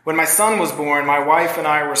 When my son was born, my wife and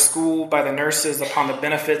I were schooled by the nurses upon the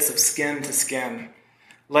benefits of skin to skin,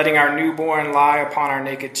 letting our newborn lie upon our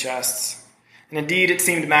naked chests. And indeed, it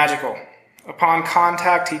seemed magical. Upon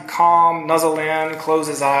contact, he'd calm, nuzzle in, close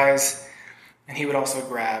his eyes, and he would also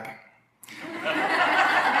grab.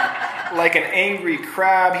 Like an angry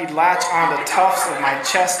crab, he'd latch onto tufts of my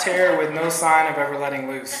chest hair with no sign of ever letting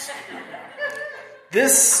loose.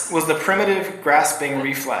 This was the primitive grasping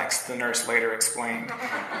reflex, the nurse later explained.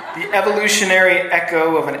 The evolutionary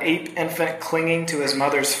echo of an ape infant clinging to his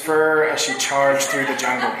mother's fur as she charged through the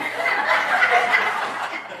jungle.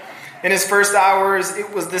 In his first hours,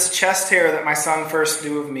 it was this chest hair that my son first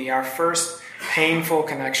knew of me, our first painful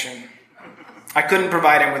connection. I couldn't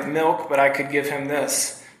provide him with milk, but I could give him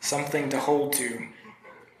this, something to hold to.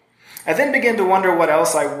 I then began to wonder what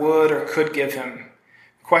else I would or could give him.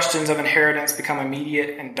 Questions of inheritance become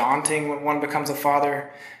immediate and daunting when one becomes a father.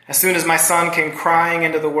 As soon as my son came crying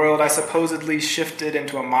into the world, I supposedly shifted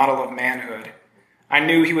into a model of manhood. I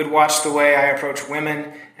knew he would watch the way I approach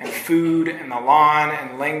women and food and the lawn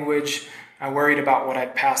and language. I worried about what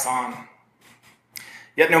I'd pass on.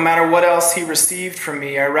 Yet no matter what else he received from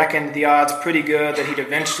me, I reckoned the odds pretty good that he'd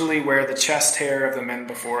eventually wear the chest hair of the men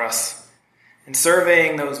before us. In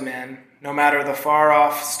surveying those men, no matter the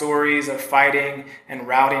far-off stories of fighting and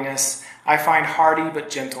rowdiness, I find hardy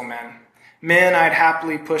but gentle men. Men I'd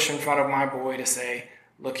happily push in front of my boy to say,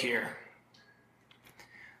 "Look here."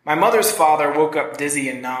 My mother's father woke up dizzy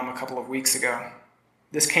and numb a couple of weeks ago.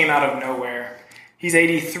 This came out of nowhere. He's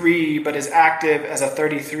 83, but is active as a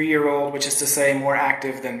 33-year-old, which is to say more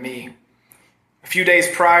active than me. A few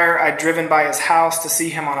days prior, I'd driven by his house to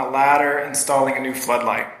see him on a ladder installing a new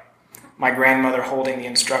floodlight, my grandmother holding the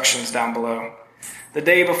instructions down below. The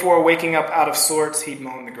day before waking up out of sorts, he'd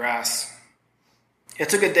mown the grass. It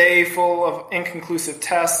took a day full of inconclusive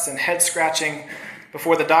tests and head scratching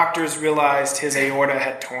before the doctors realized his aorta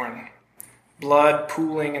had torn, blood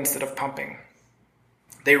pooling instead of pumping.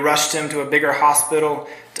 They rushed him to a bigger hospital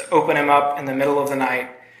to open him up in the middle of the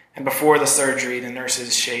night, and before the surgery, the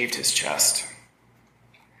nurses shaved his chest.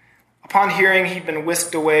 Upon hearing he'd been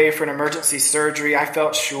whisked away for an emergency surgery, I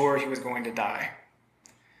felt sure he was going to die.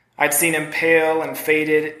 I'd seen him pale and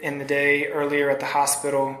faded in the day earlier at the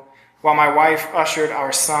hospital, while my wife ushered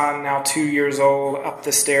our son, now 2 years old, up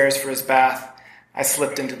the stairs for his bath. I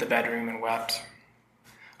slipped into the bedroom and wept.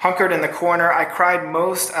 Hunkered in the corner, I cried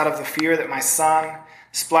most out of the fear that my son,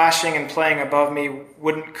 splashing and playing above me,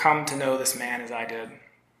 wouldn't come to know this man as I did.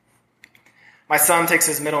 My son takes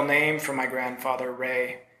his middle name from my grandfather,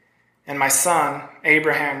 Ray, and my son,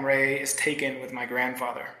 Abraham Ray, is taken with my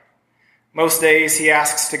grandfather. Most days he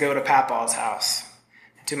asks to go to Papaw's house.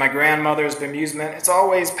 And to my grandmother's bemusement, it's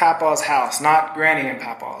always Papaw's house, not Granny and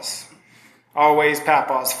Papaw's. Always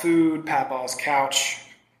Papaw's food, Papaw's couch.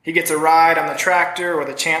 He gets a ride on the tractor or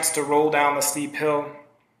the chance to roll down the steep hill.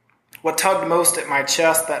 What tugged most at my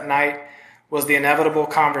chest that night was the inevitable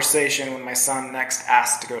conversation when my son next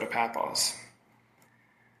asked to go to Papaw's.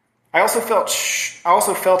 I also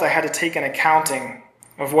felt I had to take an accounting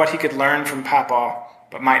of what he could learn from Papaw,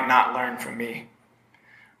 but might not learn from me.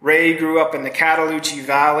 Ray grew up in the Cataloochee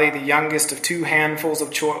Valley, the youngest of 2 handfuls of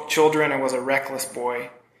children, and was a reckless boy.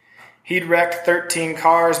 He'd wrecked 13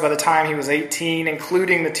 cars by the time he was 18,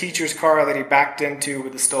 including the teacher's car that he backed into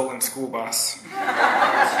with the stolen school bus.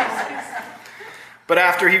 But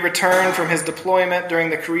after he returned from his deployment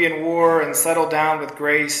during the Korean War and settled down with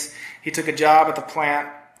grace, he took a job at the plant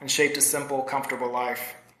and shaped a simple, comfortable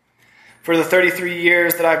life. For the 33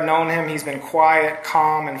 years that I've known him, he's been quiet,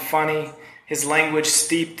 calm, and funny, his language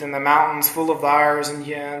steeped in the mountains full of thars and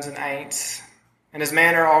yens and ain'ts, and his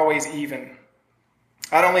manner always even.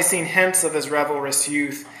 I'd only seen hints of his revelrous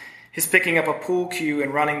youth, his picking up a pool cue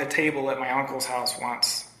and running the table at my uncle's house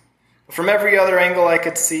once. But from every other angle I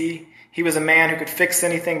could see, he was a man who could fix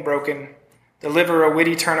anything broken, deliver a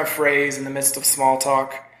witty turn of phrase in the midst of small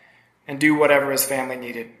talk, and do whatever his family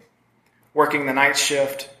needed. Working the night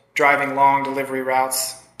shift, driving long delivery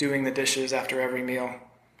routes, doing the dishes after every meal.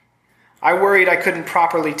 I worried I couldn't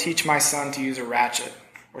properly teach my son to use a ratchet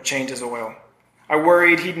or change his oil. I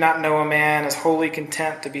worried he'd not know a man as wholly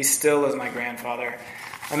content to be still as my grandfather,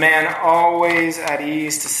 a man always at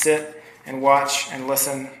ease to sit and watch and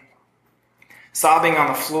listen. Sobbing on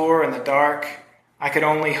the floor in the dark, I could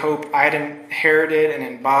only hope I'd inherited and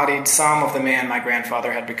embodied some of the man my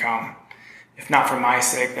grandfather had become, if not for my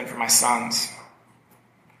sake, then for my son's.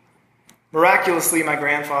 Miraculously, my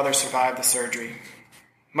grandfather survived the surgery.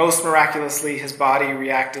 Most miraculously, his body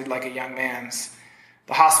reacted like a young man's.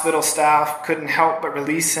 The hospital staff couldn't help but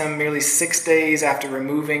release him merely 6 days after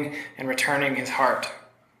removing and returning his heart.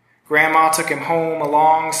 Grandma took him home, a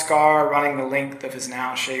long scar running the length of his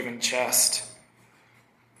now shaven chest.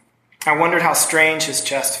 I wondered how strange his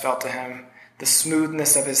chest felt to him, the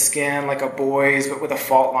smoothness of his skin like a boy's, but with a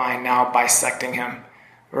fault line now bisecting him,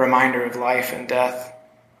 a reminder of life and death.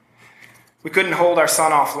 We couldn't hold our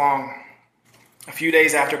son off long. A few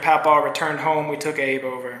days after Papaw returned home, we took Abe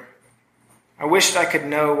over. I wished I could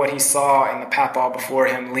know what he saw in the Papaw before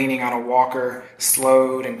him, leaning on a walker,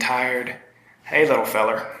 slowed and tired. "Hey, little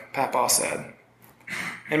feller," Papaw said.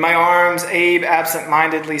 In my arms, Abe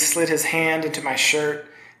absent-mindedly slid his hand into my shirt,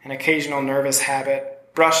 an occasional nervous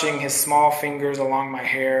habit, brushing his small fingers along my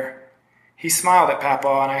hair. He smiled at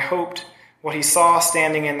Papaw, and I hoped what he saw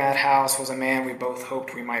standing in that house was a man we both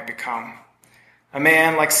hoped we might become. A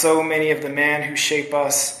man like so many of the men who shape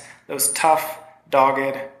us, those tough,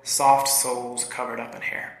 dogged, soft souls covered up in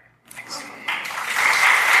hair. Thanks.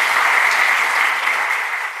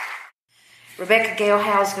 Rebecca Gayle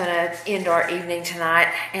Howell is going to end our evening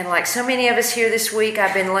tonight. And like so many of us here this week,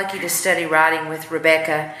 I've been lucky to study writing with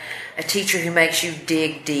Rebecca, a teacher who makes you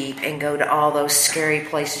dig deep and go to all those scary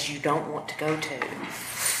places you don't want to go to.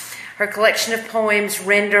 Her collection of poems,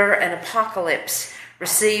 Render and Apocalypse,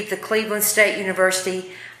 received the Cleveland State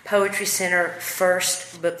University Poetry Center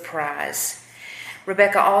First Book Prize.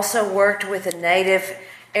 Rebecca also worked with a native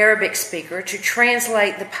Arabic speaker to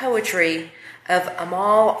translate the poetry of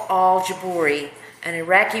Amal al-Jabouri, an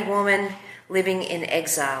Iraqi woman living in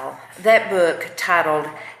exile. That book, titled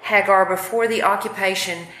Hagar Before the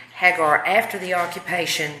Occupation, Hagar After the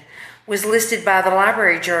Occupation, was listed by the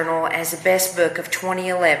Library Journal as the best book of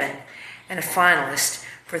 2011 and a finalist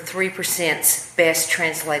for 3%'s Best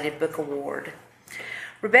Translated Book Award.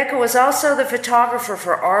 Rebecca was also the photographer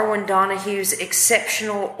for Arwen Donahue's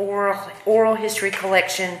exceptional oral history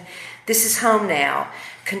collection, This Is Home Now,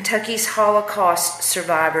 Kentucky's Holocaust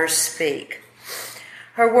Survivors Speak.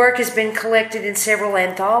 Her work has been collected in several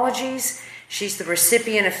anthologies. She's the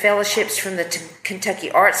recipient of fellowships from the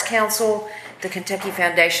Kentucky Arts Council, the Kentucky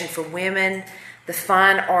Foundation for Women, the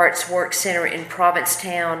Fine Arts Work Center in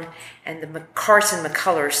Provincetown, and the Carson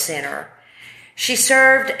McCullers Center. She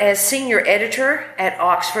served as senior editor at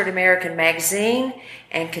Oxford American Magazine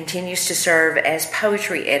and continues to serve as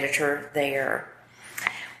poetry editor there.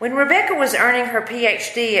 When Rebecca was earning her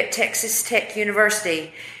PhD at Texas Tech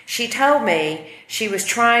University, she told me she was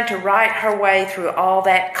trying to write her way through all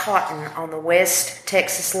that cotton on the West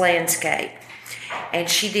Texas landscape. And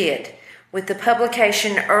she did, with the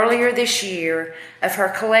publication earlier this year of her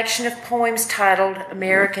collection of poems titled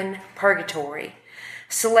American Purgatory,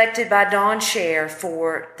 selected by Dawn Scher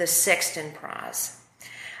for the Sexton Prize.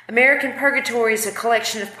 American Purgatory is a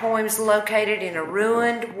collection of poems located in a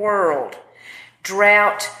ruined world.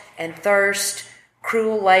 Drought and thirst,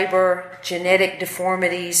 cruel labor, genetic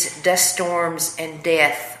deformities, dust storms, and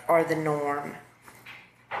death are the norm.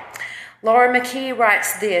 Laura McKee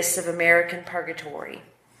writes this of American Purgatory.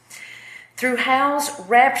 Through Howell's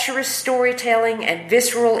rapturous storytelling and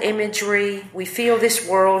visceral imagery, we feel this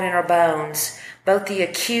world in our bones, both the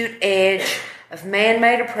acute edge of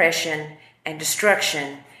man-made oppression and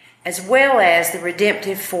destruction, as well as the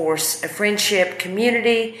redemptive force of friendship,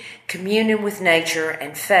 community, communion with nature,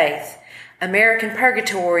 and faith. American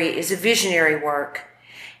Purgatory is a visionary work,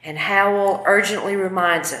 and Howell urgently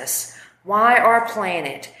reminds us why our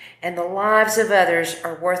planet and the lives of others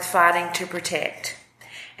are worth fighting to protect,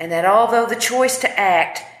 and that although the choice to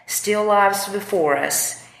act still lies before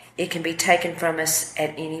us, it can be taken from us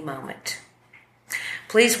at any moment.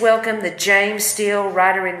 Please welcome the James Steele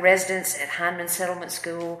Writer-in-Residence at Heinemann Settlement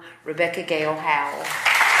School, Rebecca Gayle Howell.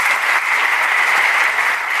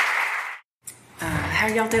 How are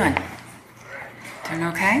y'all doing? Doing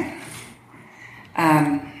okay?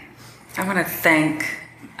 I want to thank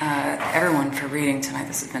everyone for reading tonight.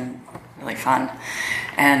 This has been really fun.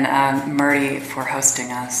 And Murray for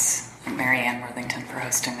hosting us, and Mary Ann Worthington for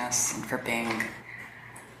hosting us, and for being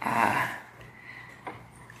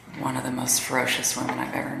one of the most ferocious women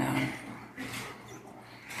I've ever known.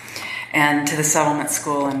 And to the Settlement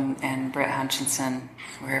School and Brett Hutchinson,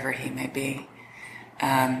 wherever he may be,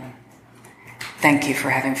 thank you for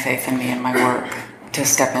having faith in me and my work to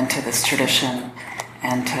step into this tradition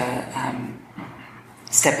and to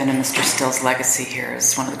step into Mr. Steele's legacy here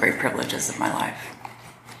is one of the great privileges of my life.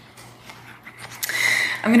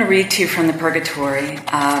 I'm going to read to you from the Purgatory.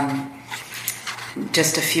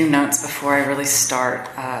 Just a few notes before I really start.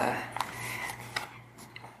 I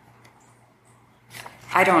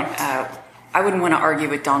wouldn't want to argue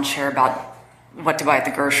with Dawn Scher about what to buy at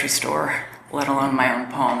the grocery store, let alone my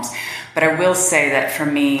own poems. But I will say that for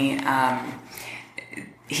me,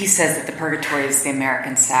 he says that the Purgatory is the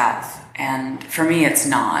American South, and for me, it's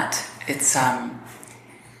not. It's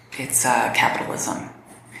capitalism.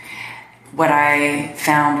 What I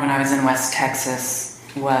found when I was in West Texas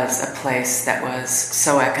was a place that was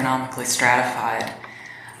so economically stratified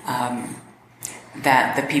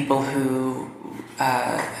that the people who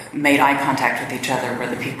made eye contact with each other were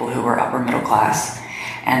the people who were upper middle class,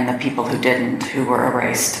 and the people who didn't, who were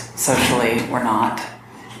erased socially, were not,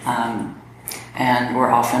 and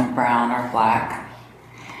were often brown or black.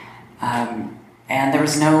 And there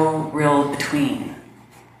was no real between.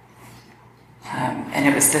 And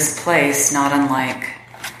it was this place, not unlike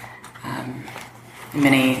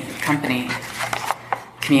many company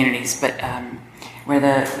communities, but where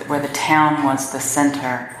the town was the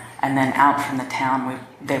center, and then out from the town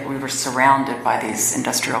we were surrounded by these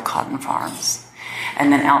industrial cotton farms, and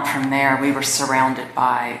then out from there we were surrounded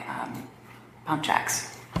by pump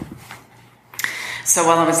jacks. So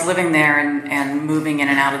while I was living there and moving in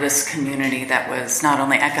and out of this community that was not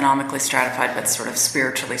only economically stratified but sort of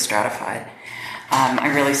spiritually stratified, I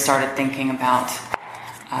really started thinking about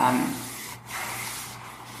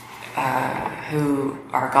who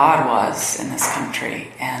our God was in this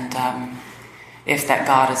country, and if that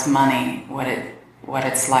God is money, what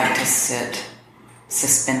it's like to sit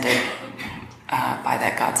suspended by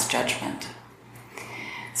that God's judgment.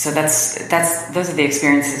 So those are the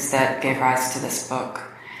experiences that gave rise to this book.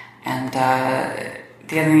 And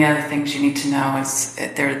the other things you need to know is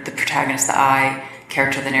the protagonist, the I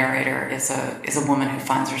character, the narrator, is a woman who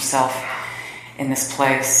finds herself in this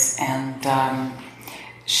place, and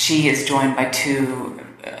she is joined by two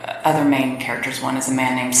other main characters. One is a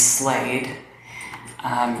man named Slade.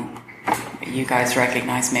 You guys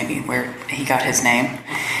recognize maybe where he got his name,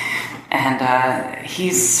 and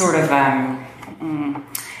he's sort of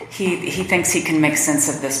he thinks he can make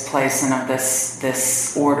sense of this place and of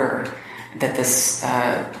this order that this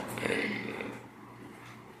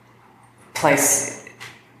place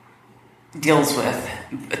deals with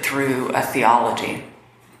through a theology.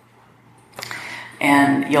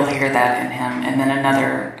 And you'll hear that in him. And then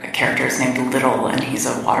another character is named Little, and he's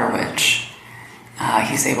a water witch.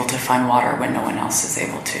 He's able to find water when no one else is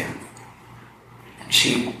able to. And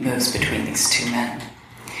she moves between these two men.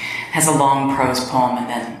 Has a long prose poem and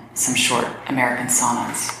then some short American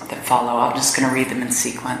sonnets that follow. I'm just going to read them in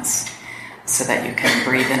sequence so that you can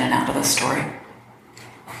breathe in and out of the story.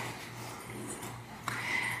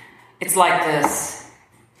 It's like this.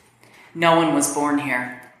 No one was born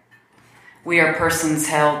here. We are persons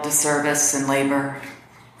held to service and labor.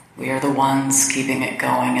 We are the ones keeping it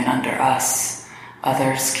going, and under us,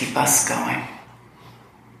 others keep us going.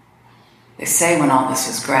 They say when all this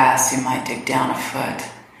was grass, you might dig down a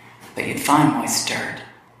foot, but you'd find moist dirt.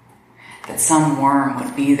 That some worm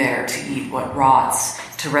would be there to eat what rots,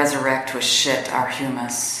 to resurrect with shit our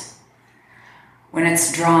humus. When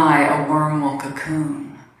it's dry, a worm will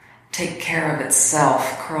cocoon, take care of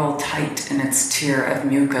itself, curl tight in its tier of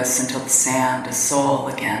mucus until the sand is soil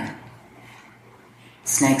again.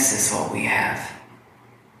 Snakes is what we have.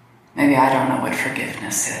 Maybe I don't know what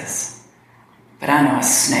forgiveness is, but I know a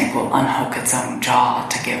snake will unhook its own jaw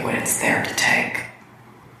to get what it's there to take.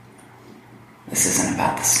 This isn't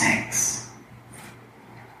about the snakes.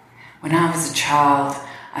 When I was a child,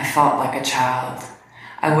 I fought like a child.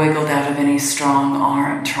 I wiggled out of any strong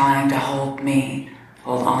arm trying to hold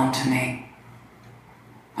on to me.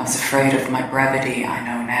 I was afraid of my brevity, I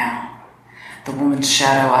know now. The woman's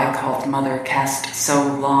shadow I called mother cast so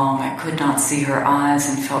long I could not see her eyes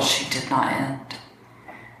and felt she did not end.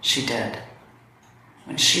 She did.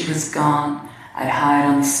 When she was gone, I'd hide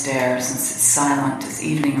on the stairs and sit silent as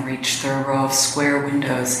evening reached through a row of square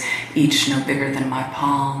windows, each no bigger than my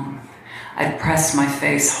palm. I'd press my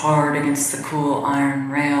face hard against the cool iron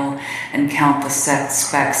rail and count the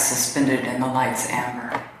specks suspended in the light's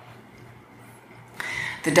amber.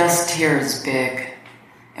 The dust here is big,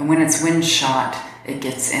 and when it's wind shot, it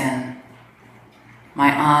gets in.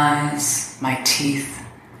 My eyes, my teeth,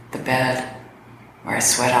 the bed, where I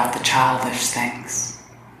sweat out the childish things.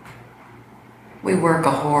 We work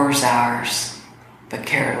a whore's hours, but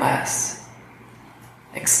care less.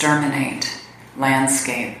 Exterminate,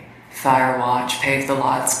 landscape, fire watch, pave the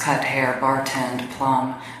lots, cut hair, bartend,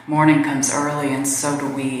 plumb. Morning comes early and so do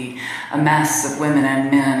we. A mess of women and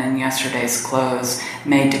men in yesterday's clothes,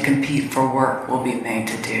 made to compete for work we'll be made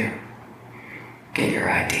to do. Get your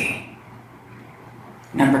ID.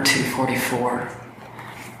 Number 244.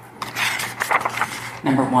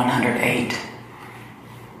 Number 108.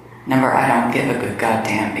 Number I don't give a good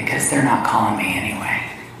goddamn because they're not calling me anyway.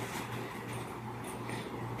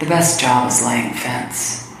 The best job is laying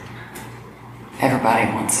fence.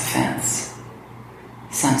 Everybody wants a fence.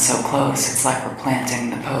 Sun's so close, it's like we're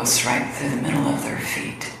planting the posts right through the middle of their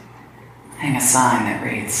feet. Hang a sign that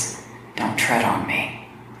reads, "Don't tread on me."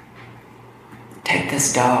 Take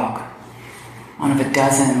this dog, one of a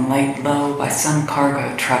dozen laid low by some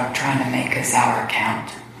cargo truck trying to make his hour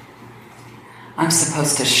count. I'm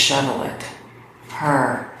supposed to shovel it,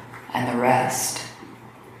 her and the rest.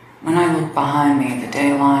 When I look behind me, the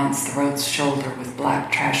day lines the road's shoulder with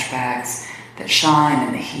black trash bags that shine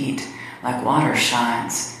in the heat like water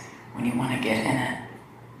shines when you want to get in it.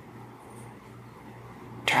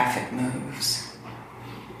 Traffic moves.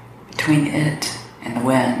 Between it and the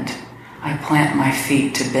wind, I plant my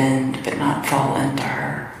feet to bend but not fall into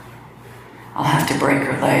her. I'll have to break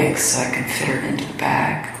her legs so I can fit her into the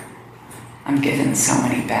bag. I'm given so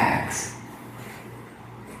many bags.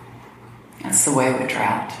 That's the way with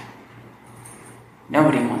drought.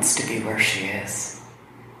 Nobody wants to be where she is.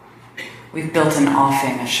 We've built an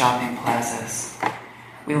offing of shopping plazas.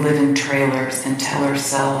 We live in trailers and tell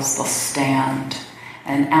ourselves they'll stand.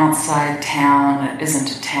 An outside town that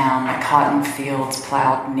isn't a town, like cotton fields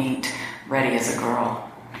plowed neat, ready as a girl.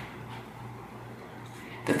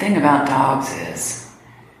 The thing about dogs is,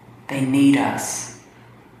 they need us.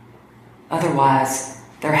 Otherwise,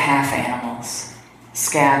 they're half animals,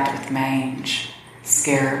 scabbed with mange,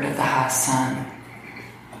 scared of the high sun.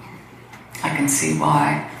 I can see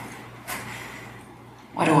why.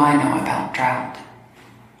 What do I know about drought?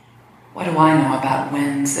 What do I know about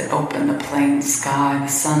winds that open the plain sky, the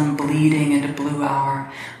sun bleeding into blue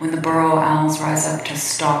hour, when the burrow owls rise up to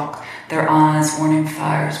stalk, their eyes warning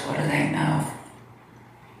fires? What do they know?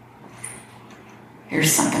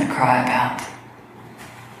 Here's something to cry about.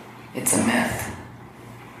 It's a myth.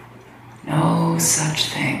 No such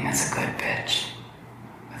thing as a good bitch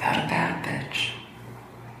without a bad bitch.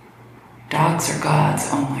 Dogs are gods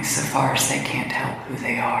only so far as they can't help who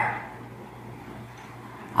they are.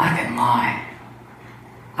 I can lie.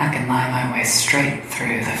 I can lie my way straight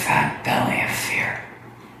through the fat belly of fear.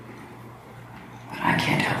 But I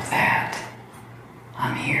can't help that.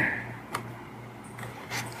 I'm here.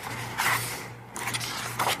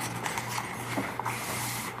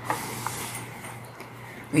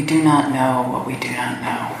 We do not know what we do not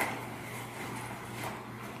know.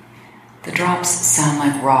 The drops sound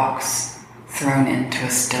like rocks thrown into a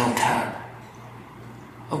still tub.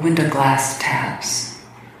 A window glass taps.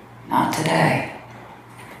 Not today.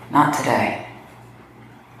 Not today.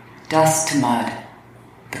 Dust to mud.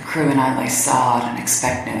 The crew and I lay sod and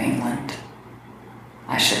expect New England.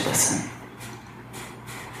 I should listen.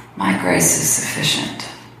 My grace is sufficient,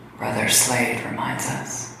 Brother Slade reminds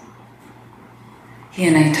us. He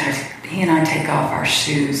and I take off our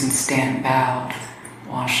shoes and stand bowed,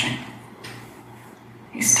 washing.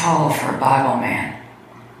 He's tall for a Bible man,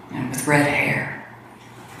 and with red hair.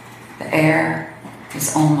 The air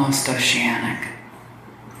is almost oceanic.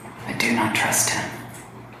 I do not trust him.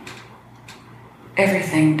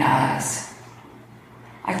 Everything dies.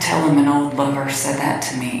 I tell him an old lover said that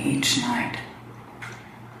to me each night.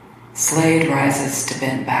 Slade rises to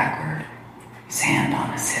bend backward, his hand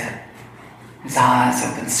on his hip, his eyes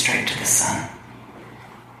open straight to the sun.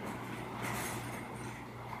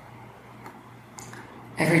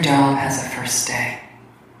 Every job has a first day.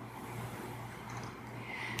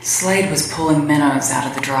 Slade was pulling minnows out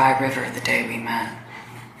of the dry river the day we met.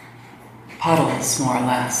 Puddles, more or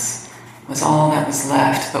less, was all that was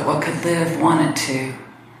left, but what could live wanted to,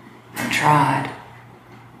 and tried.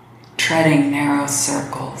 Treading narrow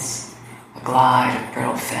circles, a glide of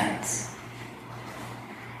brittle fins.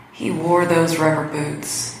 He wore those rubber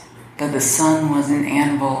boots, though the sun was an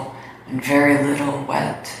anvil and very little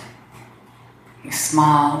wet. He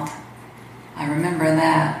smiled. I remember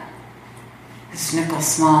that. His nickel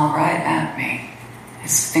smile right at me,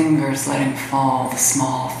 his fingers letting fall the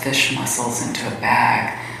small fish mussels into a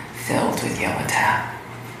bag filled with yellow tap.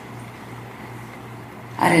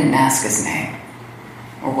 I didn't ask his name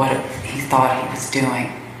or what he thought he was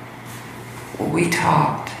doing. We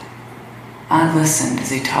talked. I listened as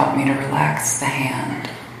he taught me to relax the hand,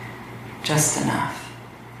 just enough.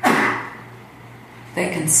 They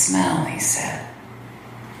can smell, he said.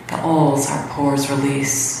 The oils our pores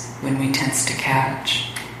release when we tense to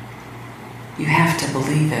catch. You have to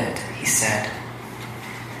believe it, he said.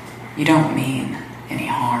 You don't mean any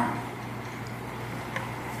harm.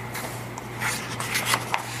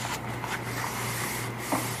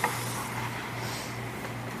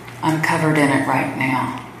 I'm covered in it right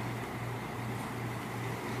now.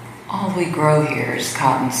 All we grow here is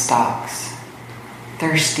cotton stalks,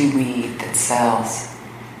 thirsty weed that sells.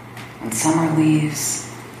 When summer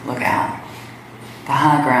leaves, look out. The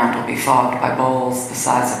high ground will be fogged by bowls the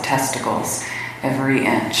size of testicles, every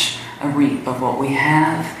inch, a reap of what we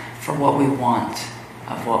have for what we want,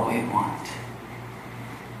 of what we want.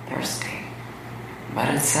 Thirsty,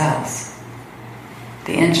 but it sells.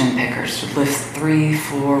 The engine pickers would lift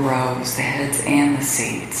 3-4 rows, the heads and the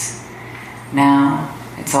seats. Now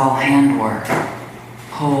it's all handwork.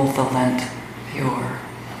 Pull the lint pure.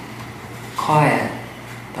 Quiet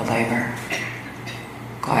the labor.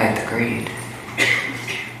 Quiet the greed.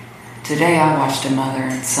 Today I watched a mother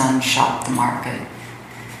and son shop the market.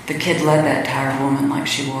 The kid led that tired woman like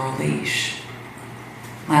she wore a leash.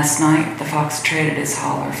 Last night, the fox traded his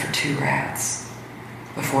holler for 2 rats.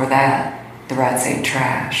 Before that, the rats ate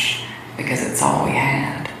trash because it's all we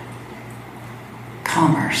had.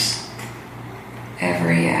 Commerce.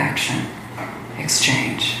 Every action.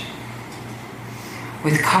 Exchange.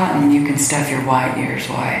 With cotton, you can stuff your white ears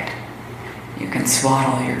white. You can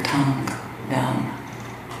swaddle your tongue dumb.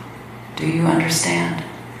 Do you understand?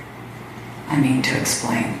 I mean to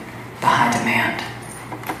explain the high demand.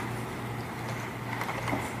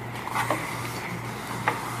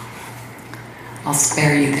 I'll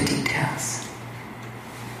spare you the details.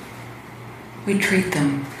 We treat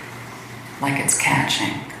them like it's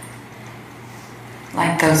catching,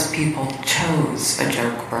 like those people chose a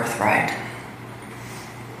joke birthright.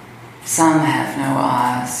 Some have no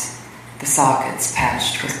eyes, the sockets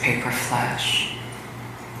patched with paper flesh.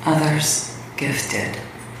 Others gifted,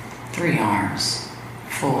 3 arms,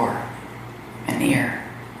 4, an ear.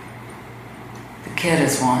 The kid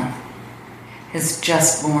is one. His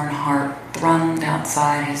just-born heart thrummed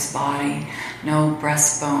outside his body, no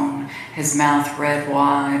breastbone, his mouth red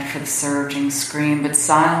wide for the surging scream, but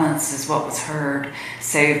silence is what was heard,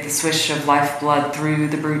 save the swish of lifeblood through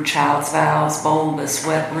the brute child's vows, bulbous,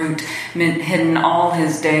 wet root, hidden all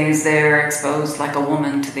his days there, exposed like a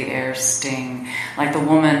woman to the air's sting, like the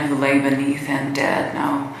woman who lay beneath him dead,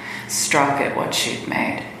 no, struck at what she'd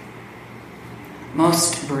made.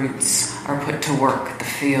 Most brutes are put to work the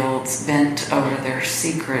fields, bent over their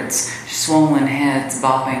secrets, swollen heads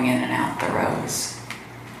bobbing in and out the rows.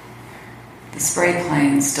 The spray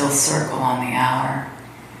planes still circle on the hour.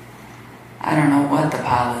 I don't know what the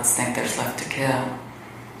pilots think there's left to kill.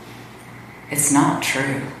 It's not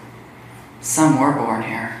true. Some were born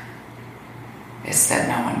here. It's that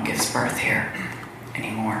no one gives birth here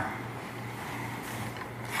anymore.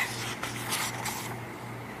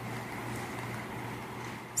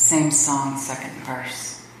 Same song, second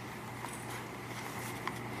verse.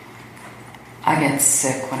 I get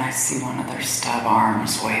sick when I see one of their stub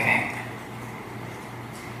arms waving.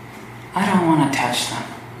 I don't want to touch them.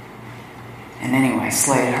 And anyway,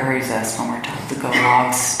 Slade hurries us when we're told to go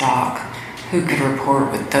log stock. Who could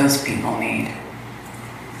report what those people need?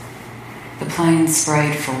 The plane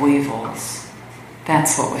sprayed for weevils.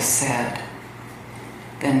 That's what was said.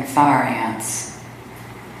 Then fire ants.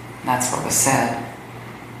 That's what was said.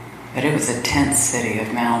 But it was a tent city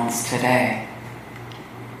of mounds today.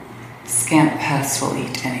 Scant pests will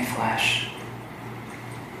eat any flesh.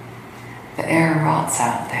 The air rots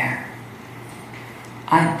out there.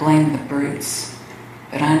 I'd blame the brutes,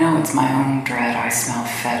 but I know it's my own dread I smell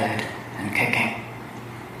fetid and kicking.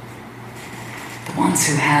 The ones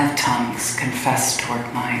who have tongues confess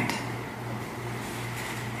toward night.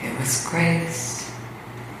 It was grace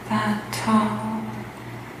that taught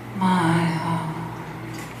my heart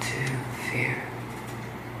to fear,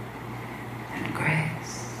 and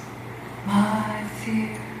grace my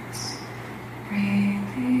fears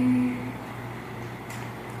relieve.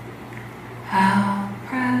 How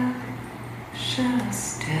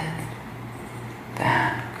precious did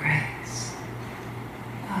that grace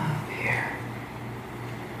appear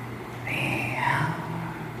the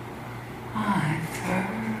hour I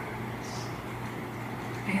first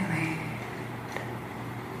believed.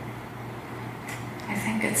 I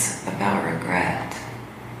think it's about regret,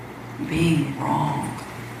 being wrong,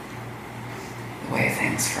 the way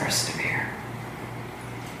things first appear.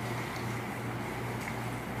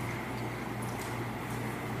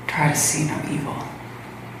 Try to see no evil.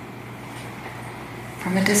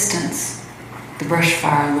 From a distance, the brush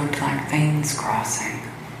fire looked like veins crossing,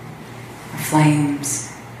 a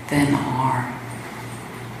flame's thin arm,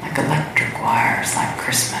 like electric wires, like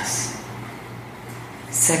Christmas.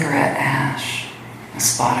 Cigarette ash, a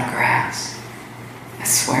spot of grass. I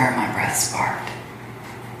swear my breath sparked.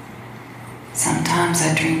 Sometimes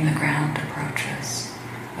I dream the ground approaches,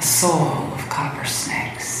 a soil of copper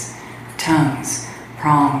snakes, tongues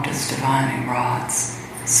pronged as divining rods,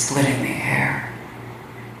 splitting the air.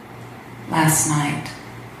 Last night,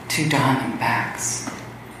 2 diamondbacks,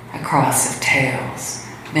 a cross of tails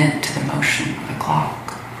bent to the motion of a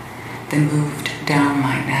clock. They moved down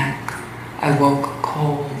my neck. I woke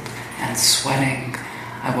cold and sweating.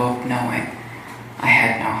 I woke knowing I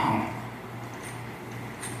had no home.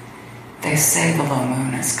 They say the low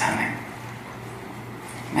moon is coming.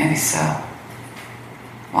 Maybe so.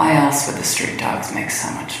 Why else would the street dogs make so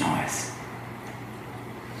much noise?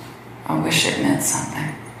 I wish it meant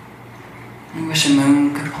something. I wish a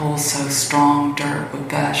moon could pull so strong dirt would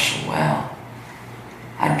gush a well.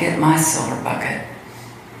 I'd get my silver bucket.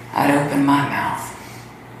 I'd open my mouth.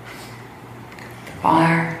 The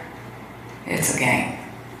fire, it's a game.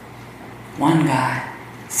 One guy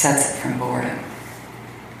sets it from boredom,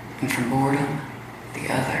 and from boredom, the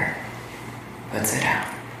other puts it out.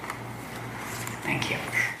 Thank you.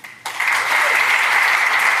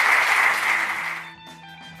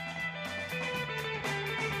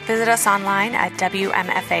 Visit us online at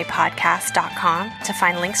WMFApodcast.com to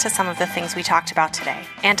find links to some of the things we talked about today,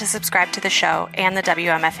 and to subscribe to the show and the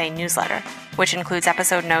WMFA newsletter, which includes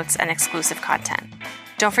episode notes and exclusive content.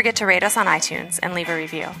 Don't forget to rate us on iTunes and leave a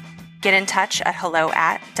review. Get in touch at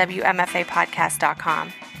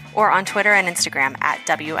hello@WMFApodcast.com or on Twitter and Instagram at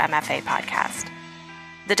WMFApodcast.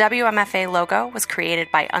 The WMFA logo was created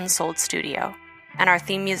by Unsold Studio, and our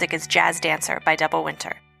theme music is Jazz Dancer by Double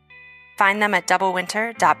Winter. Find them at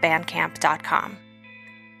doublewinter.bandcamp.com.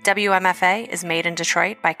 WMFA is made in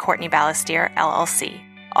Detroit by Courtney Ballastier, LLC.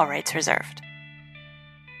 All rights reserved.